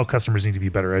 well, customers need to be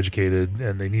better educated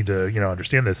and they need to,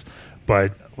 understand this.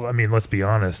 But I mean, let's be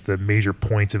honest, the major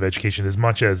point of education, as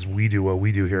much as we do what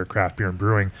we do here at Craft Beer and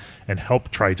Brewing and help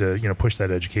try to, push that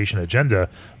education agenda,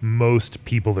 most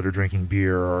people that are drinking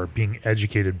beer are being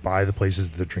educated by the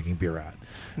places that they're drinking beer at.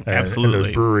 Absolutely. And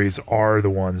those breweries are the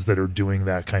ones that are doing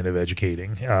that kind of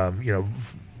educating,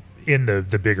 in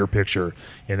the bigger picture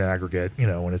in aggregate,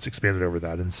 when it's expanded over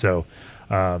that. And so,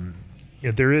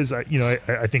 there is, I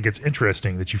think it's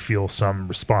interesting that you feel some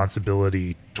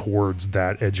responsibility towards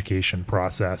that education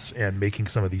process and making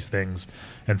some of these things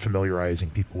and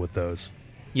familiarizing people with those.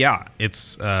 Yeah,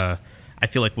 it's. I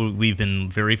feel like we've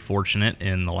been very fortunate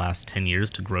in the last 10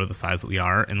 years to grow the size that we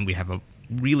are, and we have a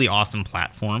really awesome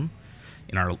platform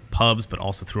in our pubs, but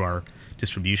also through our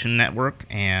distribution network.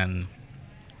 And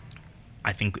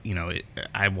I think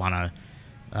I want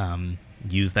to.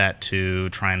 Use that to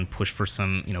try and push for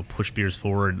some, push beers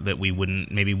forward that we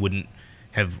wouldn't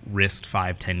have risked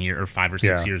 5-10 years or 5 or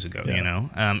 6 years ago,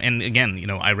 and again,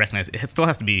 I recognize it still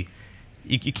has to be,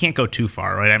 you can't go too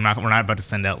far, right? We're not about to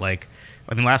send out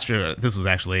last year, this was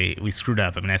actually, we screwed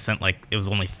up. I sent it was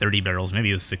only 30 barrels, maybe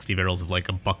it was 60 barrels of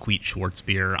a buckwheat Schwartz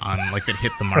beer on that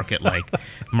hit the market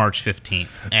March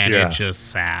 15th. And it just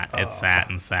sat. It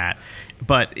sat and sat.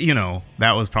 But,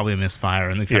 that was probably a misfire.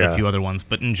 And we've had a few other ones.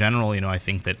 But in general, I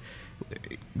think that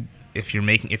if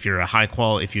you're a high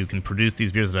quality, if you can produce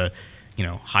these beers at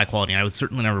a, high quality, and I would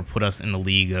certainly never put us in the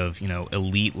league of,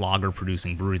 elite lager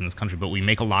producing breweries in this country, but we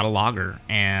make a lot of lager.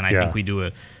 And I think we do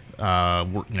a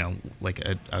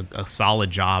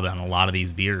solid job on a lot of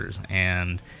these beers,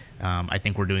 and I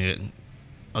think we're doing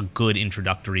a good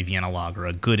introductory Vienna lager,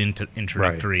 a good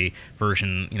introductory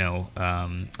version,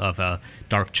 of a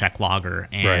dark Czech lager,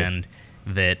 and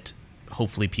that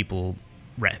hopefully people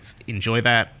enjoy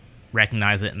that,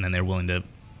 recognize it, and then they're willing to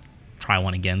try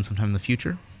one again sometime in the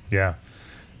future. Yeah.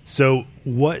 So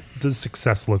what does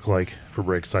success look like for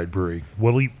Breakside Brewery?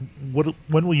 When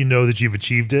will you know that you've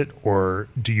achieved it, or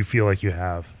do you feel like you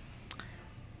have?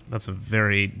 That's a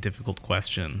very difficult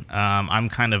question. I'm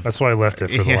kind of... That's why I left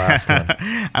it for the last one.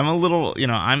 I'm a little,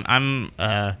 I'm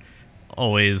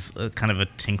always kind of a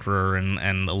tinkerer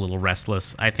and a little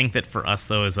restless. I think that for us,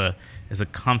 though, as a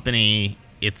company,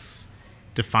 it's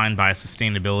defined by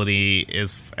sustainability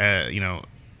is,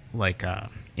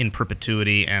 in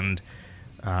perpetuity and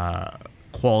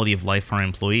quality of life for our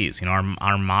employees.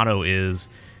 Our motto is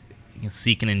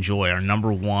seek and enjoy. Our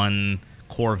number one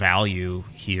core value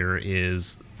here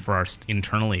is for us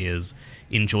internally is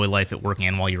enjoy life at work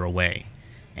and while you're away.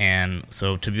 And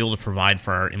so to be able to provide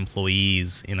for our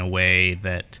employees in a way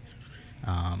that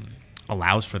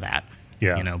allows for that,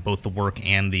 both the work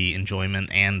and the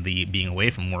enjoyment and the being away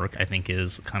from work, I think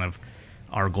is kind of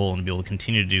our goal, and to be able to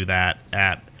continue to do that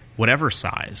at whatever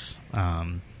size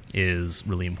is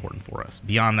really important for us.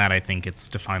 Beyond that, I think it's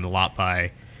defined a lot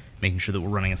by making sure that we're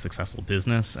running a successful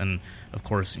business. And of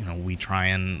course, we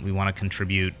want to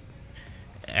contribute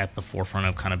at the forefront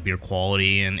of kind of beer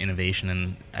quality and innovation.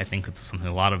 And I think it's something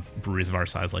a lot of breweries of our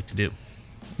size like to do.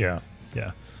 Yeah.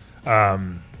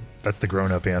 That's the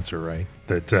grown-up answer, right?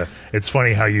 That it's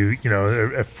funny how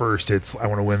at first it's I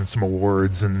want to win some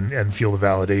awards and feel the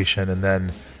validation, and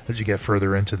then as you get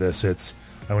further into this, it's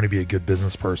I want to be a good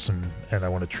business person, and I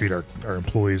want to treat our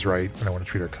employees right, and I want to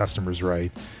treat our customers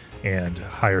right, and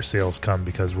higher sales come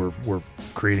because we're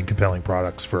creating compelling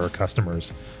products for our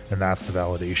customers, and that's the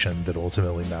validation that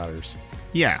ultimately matters.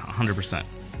 Yeah, 100%.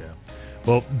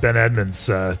 Well, Ben Edmonds,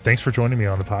 thanks for joining me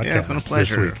on the podcast. Yeah, it's been a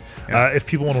pleasure. This week. Yeah. If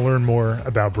people want to learn more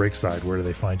about Breakside, where do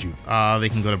they find you? They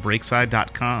can go to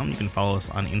breakside.com. You can follow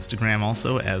us on Instagram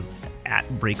also as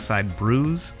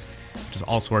 @BreaksideBrews, which is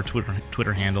also our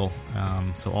Twitter handle.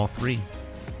 So all three.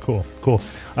 Cool.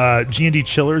 G&D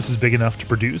Chillers is big enough to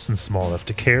produce and small enough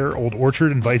to care. Old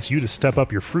Orchard invites you to step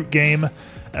up your fruit game.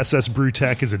 SS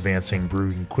Brewtech is advancing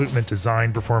brewing equipment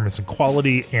design, performance, and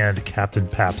quality. And Captain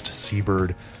Pabst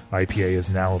Seabird IPA is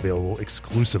now available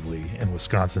exclusively in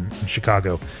Wisconsin and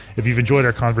Chicago. If you've enjoyed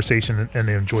our conversation and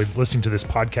enjoyed listening to this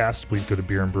podcast, please go to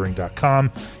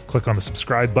beerandbrewing.com, click on the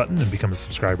subscribe button, and become a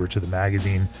subscriber to the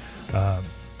magazine.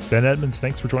 Ben Edmonds,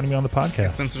 thanks for joining me on the podcast.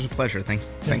 It's been such a pleasure.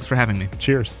 Thanks for having me.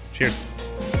 Cheers. Cheers.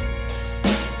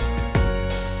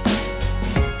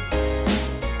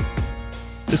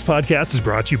 This podcast is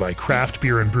brought to you by Craft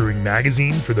Beer and Brewing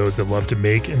Magazine for those that love to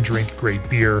make and drink great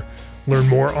beer. Learn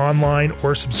more online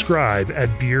or subscribe at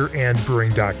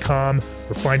beerandbrewing.com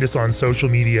or find us on social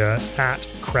media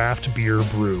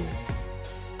 @craftbeerbrew.